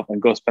myself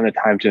and go spend the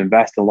time to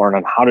invest and learn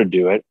on how to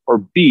do it? Or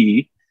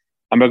B,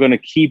 am I going to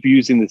keep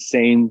using the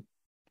same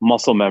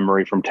muscle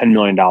memory from $10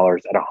 million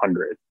at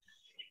 100?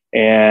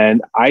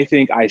 And I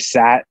think I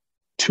sat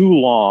too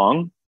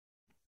long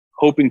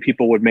hoping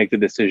people would make the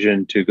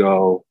decision to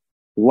go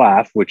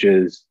left, which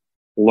is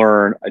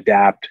learn,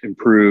 adapt,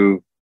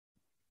 improve,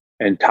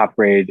 and top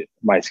grade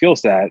my skill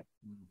set.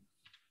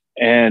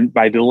 And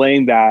by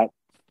delaying that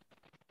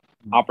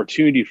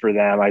opportunity for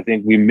them, I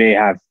think we may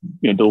have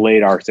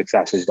delayed our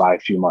successes by a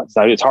few months.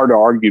 Now, it's hard to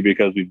argue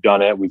because we've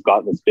done it. We've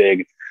gotten this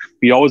big.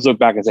 We always look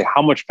back and say,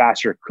 how much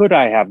faster could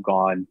I have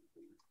gone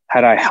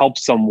had I helped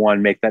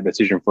someone make that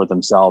decision for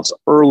themselves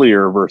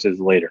earlier versus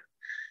later?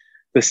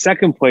 The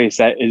second place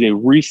that is a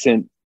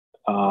recent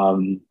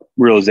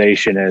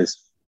realization is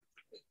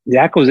the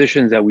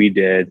acquisitions that we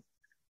did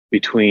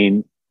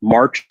between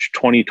March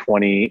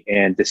 2020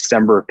 and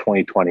December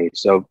 2020.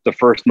 So the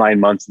first 9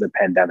 months of the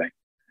pandemic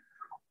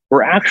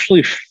were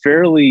actually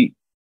fairly,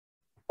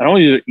 I don't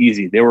want to use it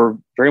easy. They were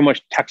very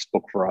much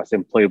textbook for us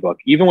in playbook.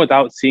 Even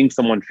without seeing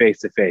someone face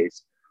to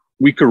face,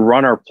 we could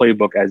run our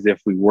playbook as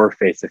if we were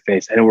face to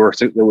face, and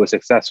it was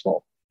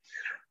successful.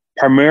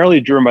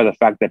 Primarily driven by the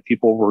fact that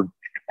people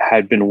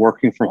had been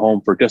working from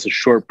home for just a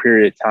short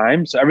period of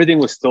time, so everything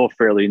was still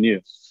fairly new.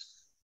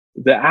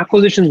 The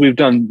acquisitions we've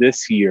done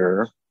this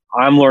year,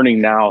 I'm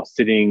learning now,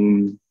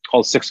 sitting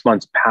called 6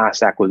 months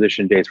past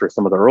acquisition dates for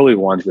some of the early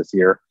ones this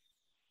year,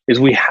 is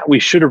we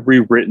should have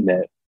rewritten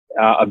it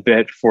a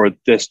bit for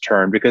this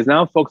turn, because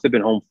now folks have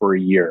been home for a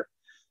year.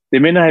 They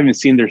may not have even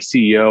seen their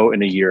CEO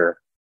in a year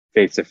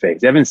face to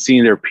face. They haven't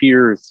seen their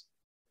peers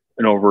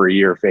in over a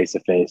year face to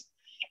face.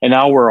 And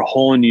now we're a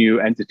whole new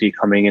entity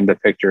coming into the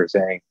picture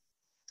saying,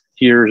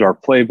 here's our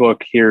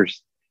playbook.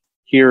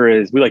 Here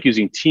is, we like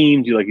using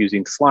Teams, you like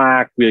using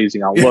Slack, we like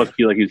using Outlook,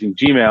 you like using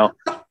Gmail.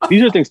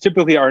 These are things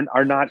typically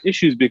are not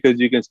issues because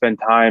you can spend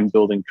time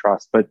building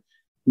trust. But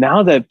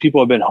now that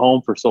people have been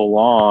home for so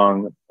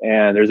long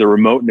and there's a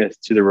remoteness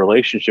to the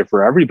relationship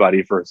for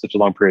everybody for such a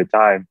long period of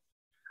time,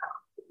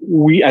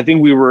 I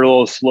think we were a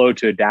little slow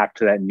to adapt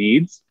to that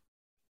needs.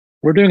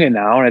 We're doing it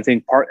now, and I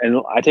think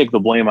and I take the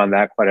blame on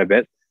that quite a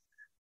bit.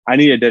 I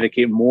need to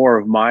dedicate more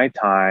of my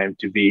time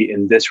to be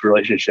in this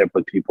relationship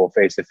with people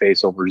face to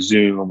face over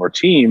Zoom or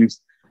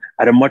Teams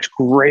at a much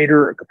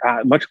greater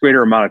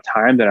amount of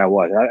time than I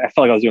was. I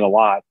felt like I was doing a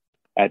lot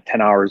at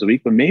 10 hours a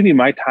week, but maybe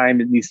my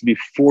time, it needs to be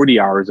 40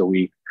 hours a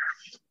week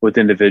with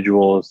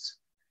individuals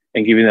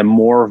and giving them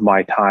more of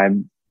my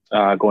time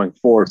going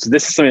forward. So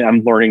this is something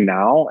I'm learning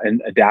now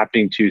and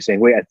adapting to, saying,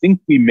 wait, I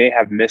think we may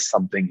have missed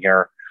something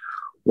here,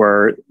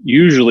 where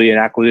usually an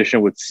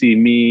acquisition would see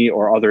me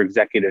or other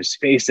executives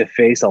face to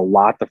face a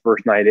lot the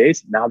first 9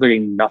 days. Now they're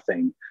getting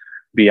nothing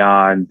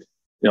beyond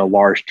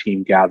large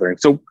team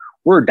gatherings. So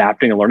we're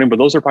adapting and learning, but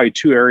those are probably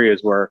two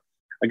areas where,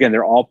 again,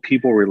 they're all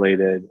people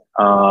related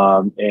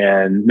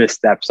and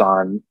missteps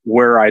on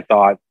where I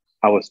thought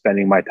I was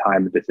spending my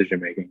time in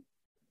decision making.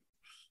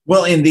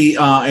 Well, in the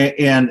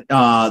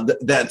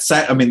that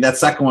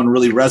second one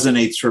really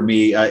resonates for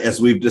me.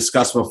 As we've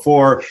discussed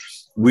before,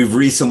 we've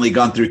recently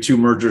gone through 2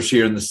 mergers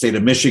here in the state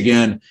of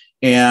Michigan,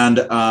 and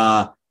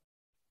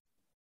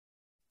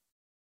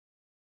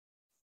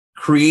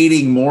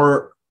creating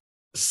more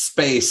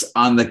space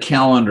on the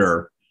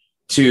calendar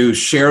to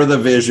share the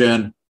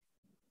vision,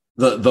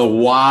 the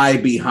why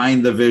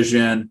behind the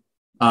vision,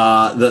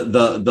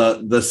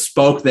 the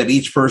spoke that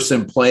each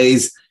person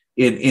plays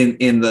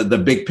in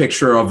the big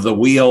picture of the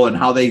wheel and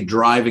how they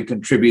drive and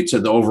contribute to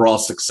the overall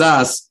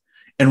success.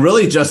 And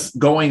really just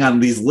going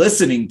on these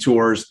listening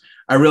tours,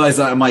 I realized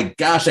that I'm like,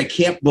 gosh, I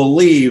can't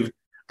believe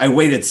I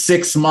waited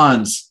 6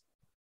 months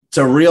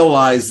to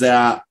realize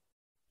that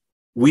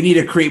we need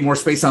to create more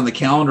space on the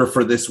calendar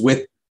for this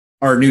with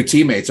our new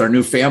teammates, our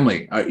new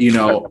family,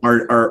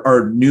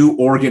 our new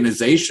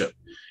organization.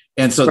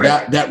 And so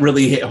that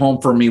really hit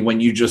home for me when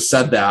you just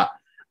said that.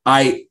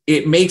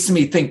 It makes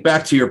me think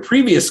back to your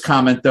previous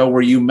comment, though,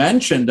 where you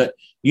mentioned that,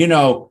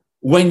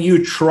 when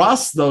you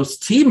trust those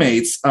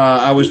teammates,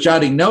 I was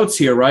jotting notes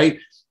here, right?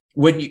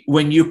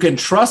 When you can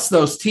trust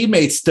those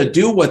teammates to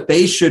do what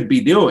they should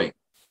be doing,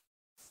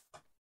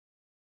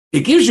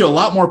 it gives you a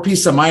lot more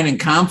peace of mind and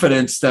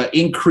confidence to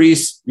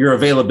increase your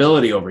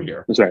availability over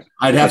here. That's right.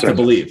 I'd have to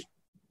believe.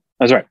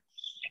 That's right.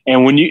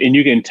 And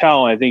you can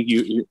tell, I think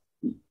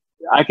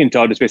I can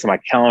tell just based on my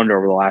calendar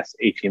over the last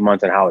 18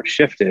 months and how it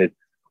shifted.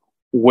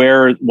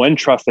 when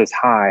trust is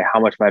high, how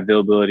much my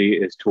availability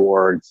is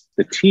towards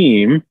the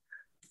team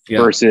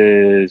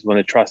versus when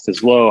the trust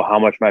is low, how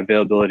much my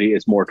availability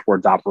is more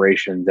towards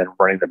operations and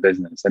running the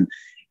business. And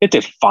it's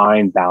a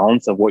fine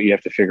balance of what you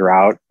have to figure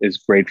out is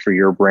great for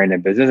your brand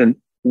and business. And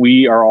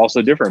we are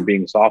also different,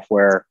 being a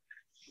software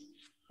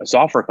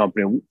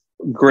company.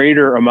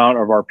 Greater amount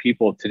of our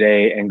people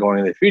today and going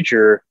in the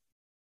future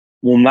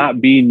will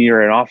not be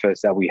near an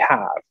office that we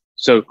have.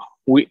 So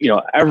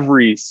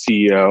every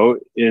CEO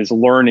is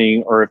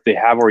learning, or if they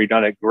have already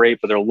done it, great,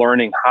 but they're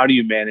learning how do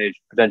you manage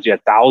potentially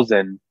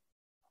 1,000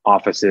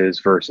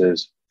 offices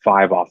versus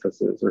 5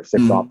 offices or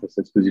 6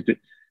 offices, because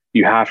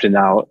you have to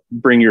now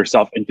bring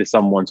yourself into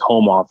someone's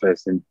home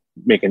office and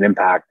make an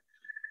impact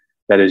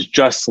that is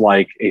just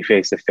like a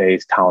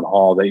face-to-face town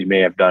hall that you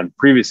may have done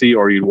previously,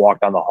 or you'd walk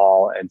down the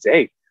hall and say,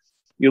 hey,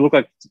 you look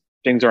like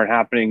things aren't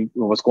happening.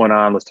 What's going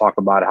on? Let's talk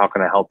about it. How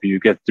can I help you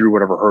get through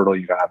whatever hurdle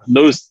you have? And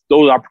those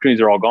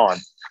opportunities are all gone.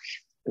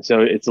 And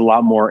so there's a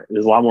lot more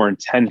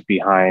intent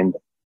behind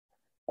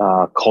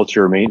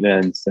culture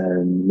maintenance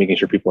and making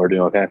sure people are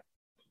doing okay.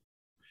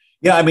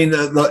 Yeah, I mean,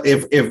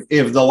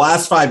 if the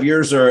last 5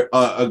 years are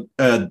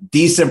a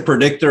decent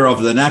predictor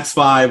of the next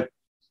 5,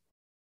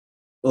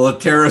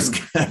 Latera's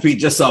going to be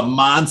just a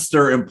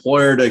monster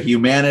employer to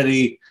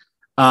humanity.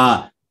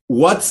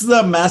 What's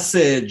the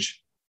message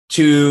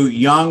to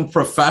young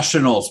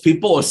professionals,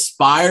 people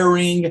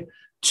aspiring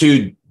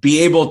to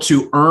be able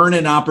to earn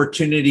an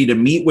opportunity to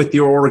meet with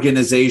your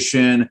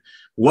organization?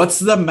 What's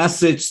the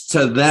message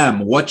to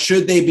them? What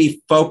should they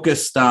be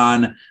focused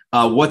on?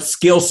 What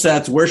skill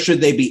sets? Where should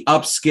they be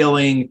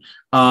upskilling?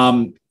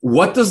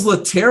 What does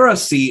Latera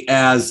see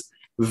as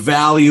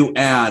value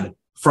add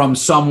from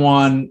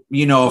someone,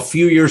 a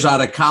few years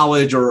out of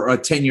college or a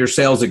 10-year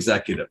sales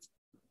executive?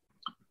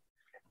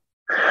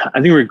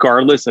 I think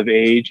regardless of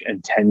age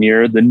and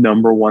tenure, the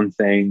number one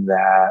thing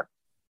that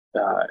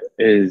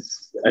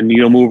is a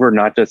needle mover,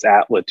 not just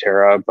at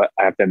Latera, but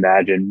I have to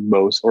imagine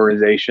most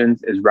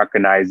organizations, is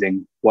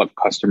recognizing what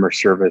customer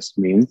service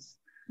means.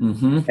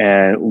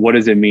 And what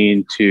does it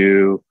mean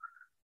to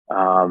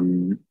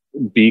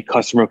be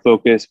customer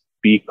focused,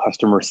 be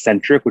customer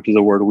centric, which is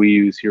a word we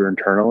use here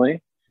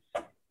internally.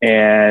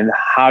 And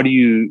how do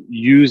you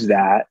use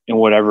that in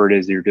whatever it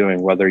is you're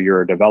doing, whether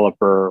you're a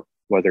developer,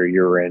 whether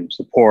you're in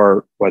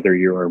support, whether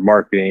you're in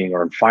marketing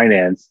or in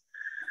finance?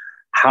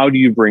 How do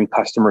you bring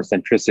customer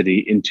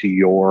centricity into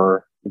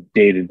your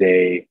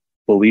day-to-day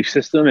belief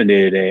system and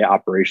day-to-day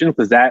operation?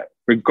 Because that,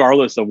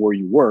 regardless of where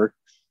you work,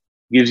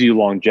 gives you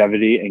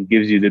longevity and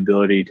gives you the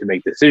ability to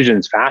make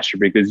decisions faster,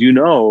 because you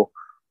know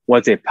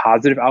what's a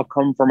positive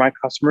outcome for my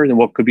customers and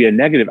what could be a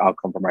negative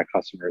outcome for my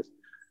customers,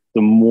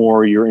 the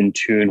more you're in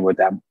tune with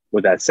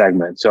that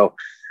segment. So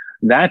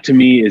that, to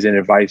me, is an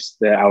advice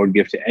that I would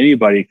give to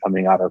anybody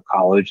coming out of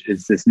college,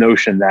 is this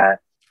notion that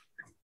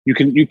you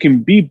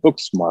can be book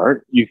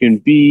smart, you can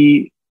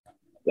be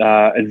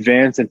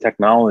advanced in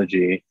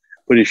technology,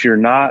 but if you're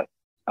not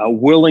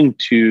willing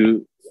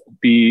to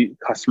be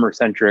customer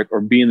centric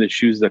or be in the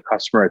shoes of the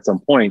customer at some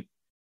point,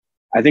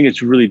 I think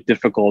it's really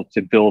difficult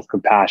to build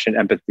compassion,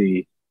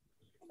 empathy,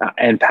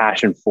 and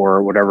passion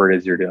for whatever it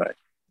is you're doing.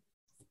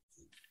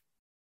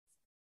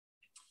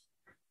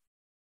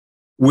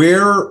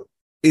 Where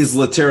is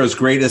Latera's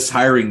greatest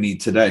hiring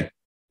need today?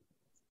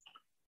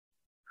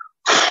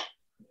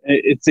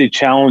 It's a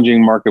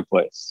challenging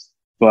marketplace,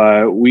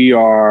 but we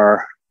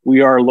are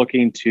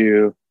looking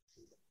to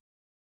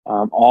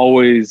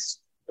always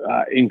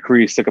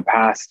increase the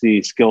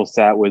capacity, skill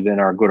set within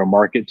our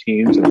go-to-market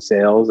teams and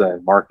sales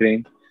and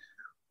marketing.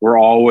 We're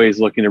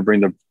always looking to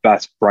bring the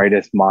best,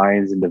 brightest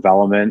minds in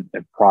development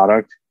and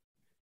product.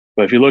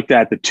 But if you looked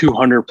at the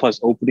 200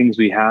 plus openings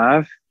we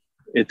have,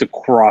 it's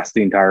across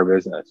the entire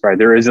business, right?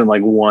 There isn't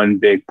like one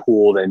big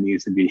pool that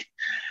needs to be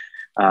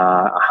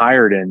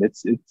hired in.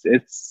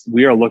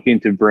 We are looking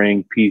to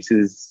bring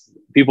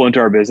people into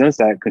our business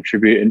that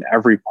contribute in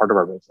every part of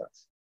our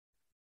business.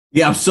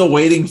 Yeah, I'm still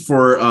waiting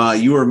for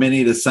you or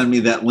Minnie to send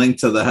me that link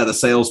to the head of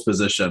sales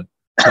position.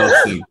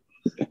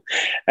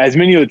 As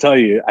Minnie will tell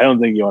you, I don't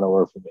think you want to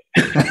work for me.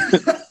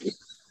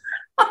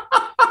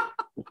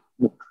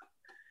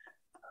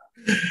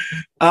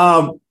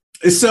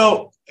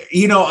 So,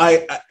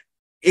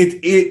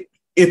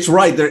 it's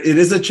right there. It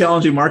is a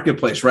challenging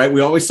marketplace, right? We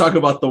always talk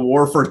about the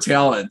war for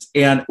talent.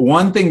 And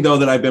one thing, though,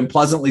 that I've been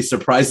pleasantly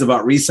surprised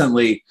about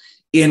recently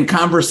in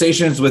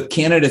conversations with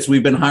candidates,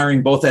 we've been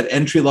hiring both at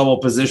entry-level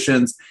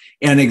positions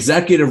and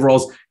executive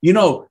roles.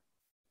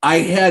 I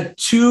had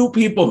 2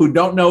 people who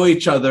don't know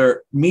each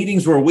other.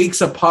 Meetings were weeks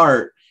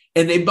apart,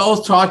 and they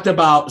both talked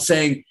about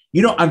saying,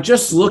 I'm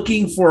just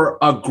looking for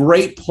a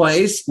great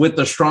place with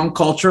a strong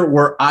culture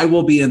where I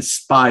will be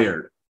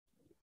inspired.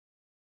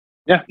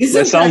 Yeah,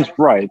 that sounds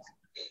right.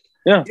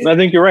 Yeah, I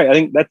think you're right. I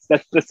think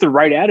that's the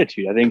right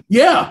attitude. I think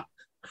it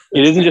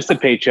isn't just a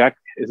paycheck.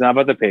 It's not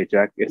about the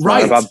paycheck. It's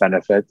not about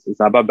benefits. It's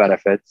not about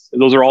benefits.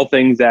 Those are all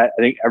things that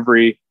I think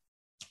every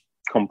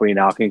company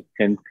now can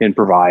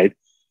provide.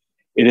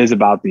 It is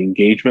about the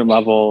engagement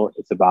level.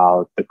 It's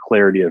about the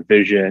clarity of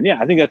vision.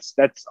 Yeah, I think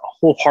that's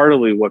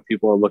wholeheartedly what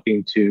people are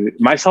looking to,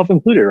 myself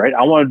included, right?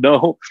 I want to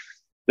know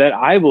that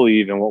I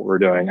believe in what we're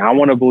doing. I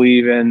want to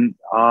believe in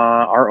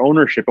our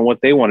ownership and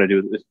what they want to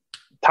do.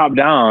 Top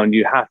down,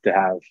 you have to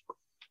have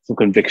some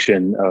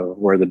conviction of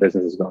where the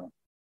business is going.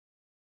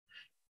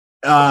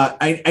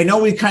 I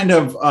know we kind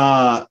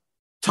of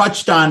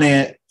touched on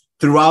it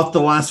throughout the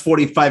last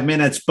 45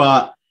 minutes,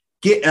 but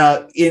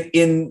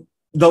in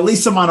the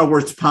least amount of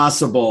words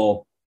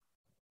possible,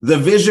 the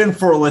vision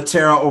for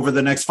Latera over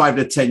the next 5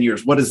 to 10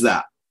 years, what is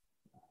that?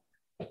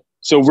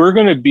 So we're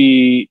going to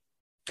be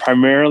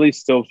primarily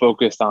still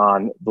focused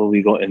on the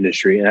legal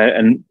industry.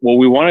 And what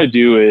we want to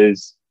do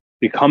is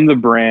become the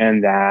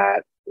brand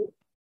that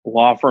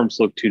law firms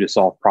look to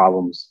solve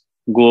problems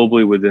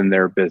globally within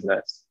their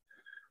business,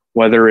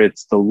 whether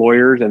it's the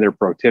lawyers and their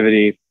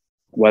productivity,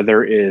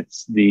 whether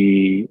it's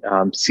the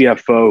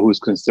CFO who's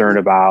concerned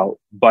about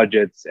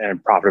budgets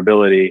and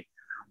profitability,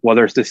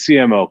 whether it's the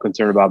CMO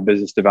concerned about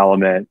business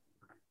development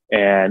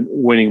and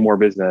winning more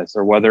business,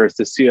 or whether it's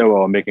the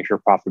COO and making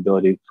sure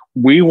profitability.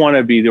 We want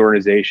to be the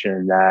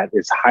organization that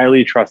is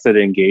highly trusted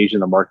and engaged in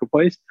the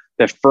marketplace,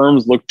 that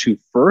firms look to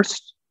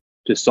first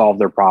to solve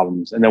their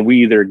problems. And then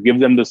we either give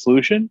them the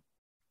solution,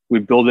 we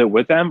build it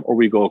with them, or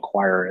we go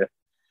acquire it.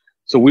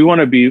 So we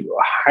want to be a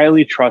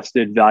highly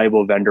trusted,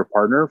 valuable vendor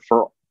partner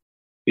for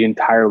the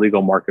entire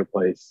legal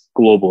marketplace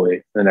globally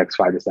in the next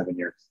 5 to 7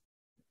 years.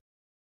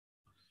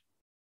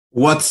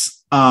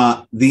 What's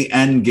the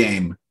end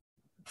game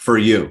for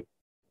you,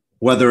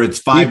 whether it's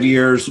 5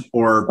 years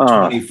or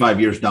 25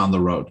 years down the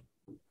road?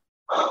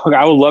 Look,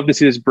 I would love to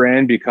see this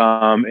brand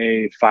become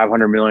a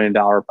 $500 million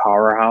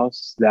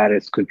powerhouse that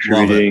is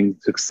contributing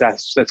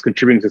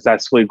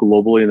successfully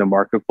globally in the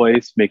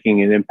marketplace,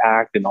 making an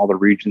impact in all the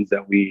regions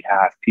that we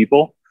have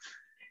people,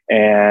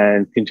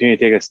 and continue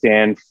to take a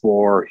stand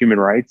for human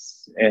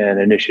rights and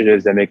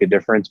initiatives that make a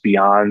difference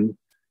beyond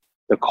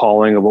the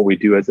calling of what we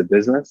do as a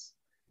business.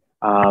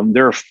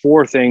 There are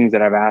 4 things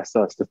that I've asked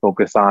us to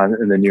focus on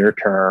in the near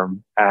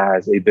term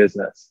as a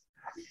business.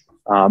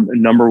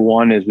 Number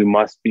 1 is we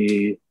must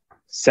be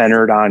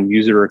centered on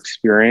user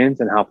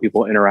experience and how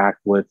people interact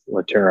with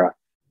Latera.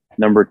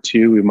 Number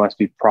 2, we must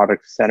be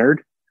product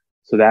centered,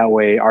 so that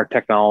way our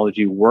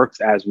technology works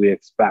as we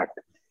expect.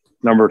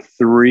 Number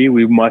 3,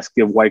 we must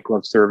give white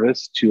glove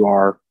service to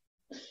our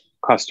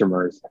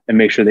customers and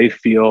make sure they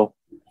feel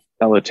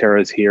that Latera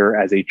is here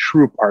as a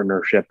true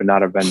partnership and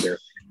not a vendor.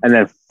 And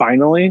then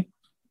finally,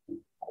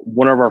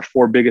 one of our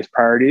 4 biggest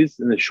priorities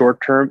in the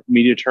short term,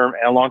 medium term,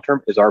 and long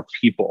term is our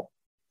people.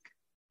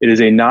 It is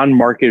a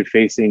non-market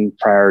facing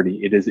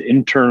priority. It is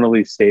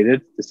internally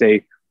stated to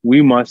say,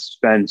 we must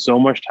spend so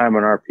much time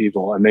on our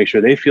people and make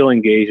sure they feel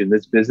engaged in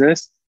this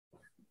business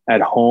at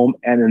home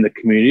and in the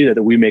community,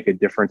 that we make a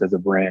difference as a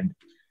brand.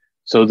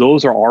 So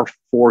those are our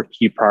 4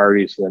 key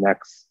priorities for the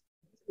next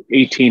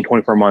 18,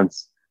 24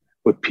 months,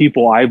 with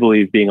people, I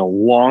believe, being a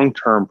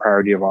long-term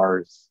priority of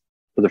ours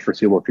for the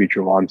foreseeable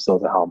future while I'm still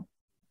at the helm.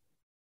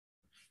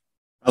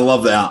 I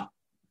love that.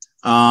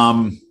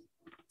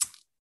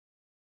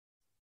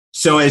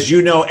 So as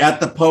you know, At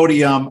the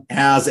Podium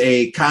has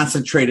a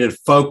concentrated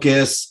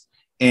focus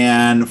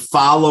and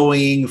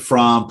following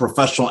from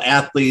professional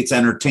athletes,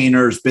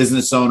 entertainers,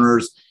 business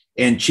owners,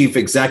 and chief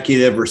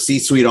executive or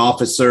C-suite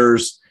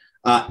officers.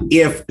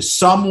 If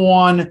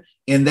someone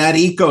in that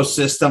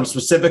ecosystem,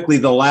 specifically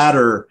the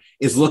latter,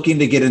 is looking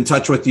to get in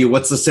touch with you,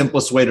 what's the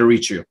simplest way to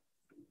reach you?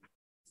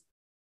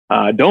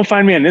 Don't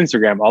find me on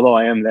Instagram, although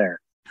I am there.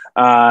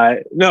 Look,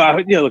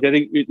 I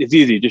think it's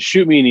easy. Just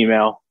shoot me an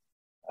email.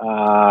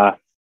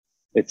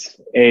 It's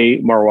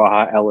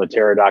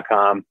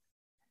marwaha@latera.com.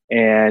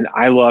 And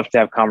I love to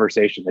have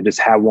conversations. I just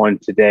had one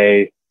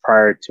today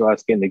prior to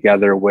us getting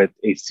together with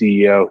a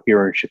CEO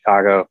here in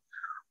Chicago,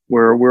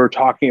 where we're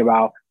talking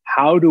about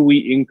how do we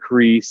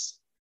increase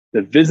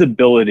the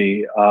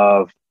visibility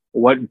of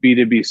what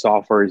B2B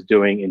software is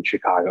doing in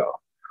Chicago.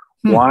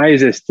 Why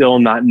is it still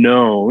not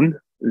known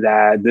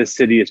that this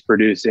city is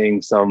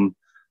producing some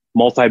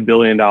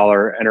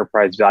multi-billion-dollar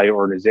enterprise value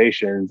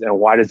organizations, and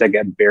why does that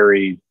get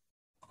buried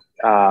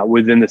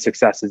within the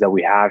successes that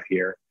we have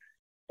here?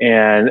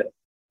 And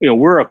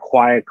we're a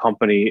quiet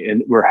company,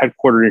 and we're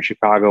headquartered in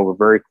Chicago. We're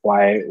very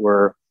quiet.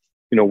 We're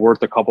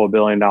worth a couple of $1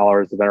 billion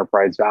of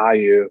enterprise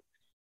value,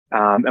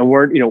 and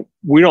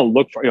we don't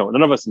look for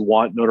none of us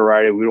want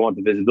notoriety. We don't want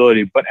the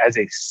visibility. But as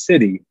a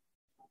city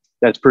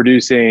that's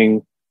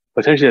producing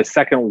potentially the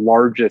second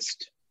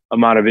largest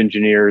amount of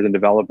engineers and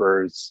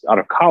developers out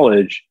of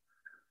college,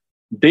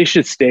 they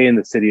should stay in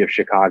the city of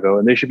Chicago,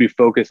 and they should be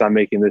focused on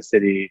making this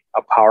city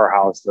a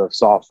powerhouse of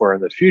software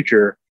in the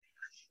future.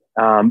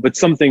 But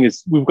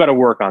we've got to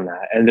work on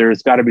that, and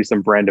there's got to be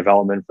some brand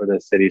development for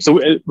this city. So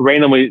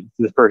randomly,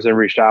 this person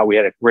reached out. We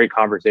had a great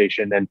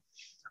conversation, and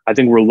I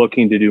think we're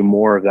looking to do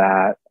more of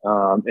that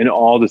in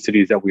all the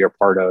cities that we are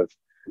part of.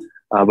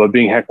 But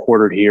being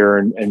headquartered here,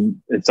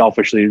 and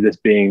selfishly, this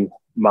being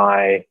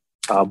my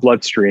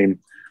bloodstream,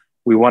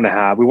 we want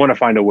to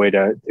find a way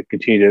to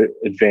continue to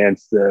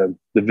advance the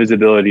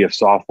visibility of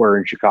software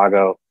in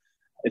Chicago.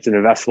 It's an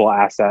investable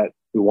asset.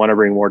 We want to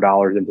bring more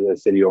dollars into the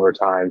city over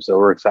time. So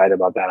we're excited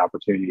about that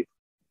opportunity.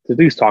 So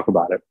please talk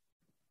about it.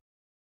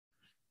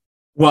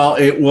 Well,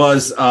 it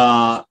was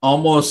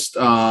almost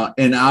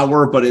an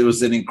hour, but it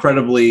was an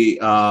incredibly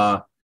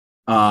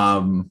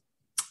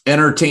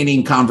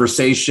entertaining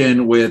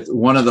conversation with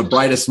one of the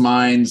brightest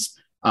minds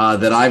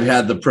that I've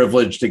had the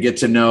privilege to get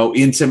to know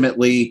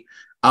intimately.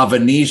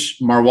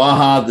 Avaneesh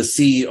Marwaha, the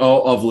CEO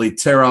of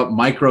Litera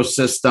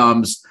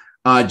Microsystems,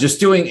 just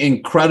doing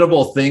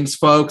incredible things,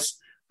 folks.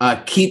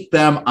 Keep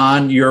them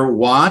on your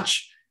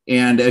watch.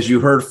 And as you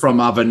heard from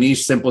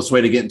Avaneesh, simplest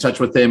way to get in touch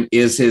with him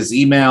is his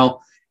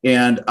email.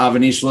 And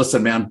Avaneesh,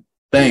 listen, man,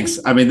 thanks.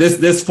 I mean,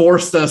 this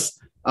forced us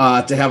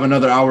to have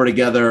another hour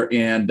together,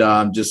 and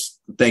I'm just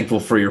thankful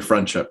for your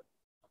friendship.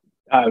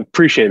 I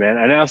appreciate it, man.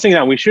 And I was thinking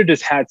that we should have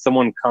just had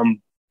someone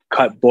come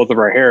cut both of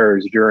our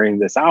hairs during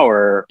this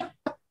hour,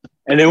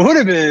 and it would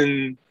have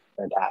been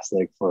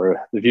fantastic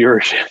for the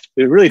viewership.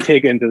 It really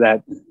take into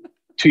that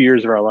 2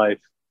 years of our life.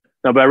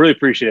 No, but I really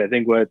appreciate it. I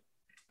think what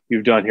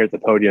you've done here at the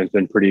podium has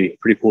been pretty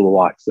cool to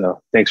watch.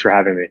 So thanks for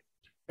having me.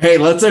 Hey,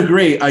 let's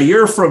agree. A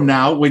year from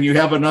now, when you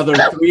have another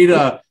 3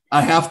 to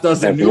a half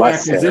dozen new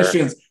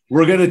acquisitions,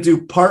 we're going to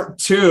do part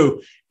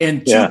 2,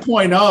 and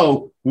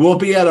 2.0 will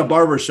be at a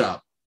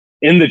barbershop.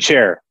 In the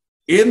chair.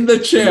 In the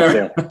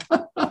chair.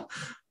 All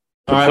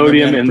right,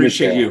 podium, man, in the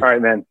chair. You. All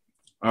right, man.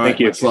 All right, thank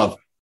you. Much love.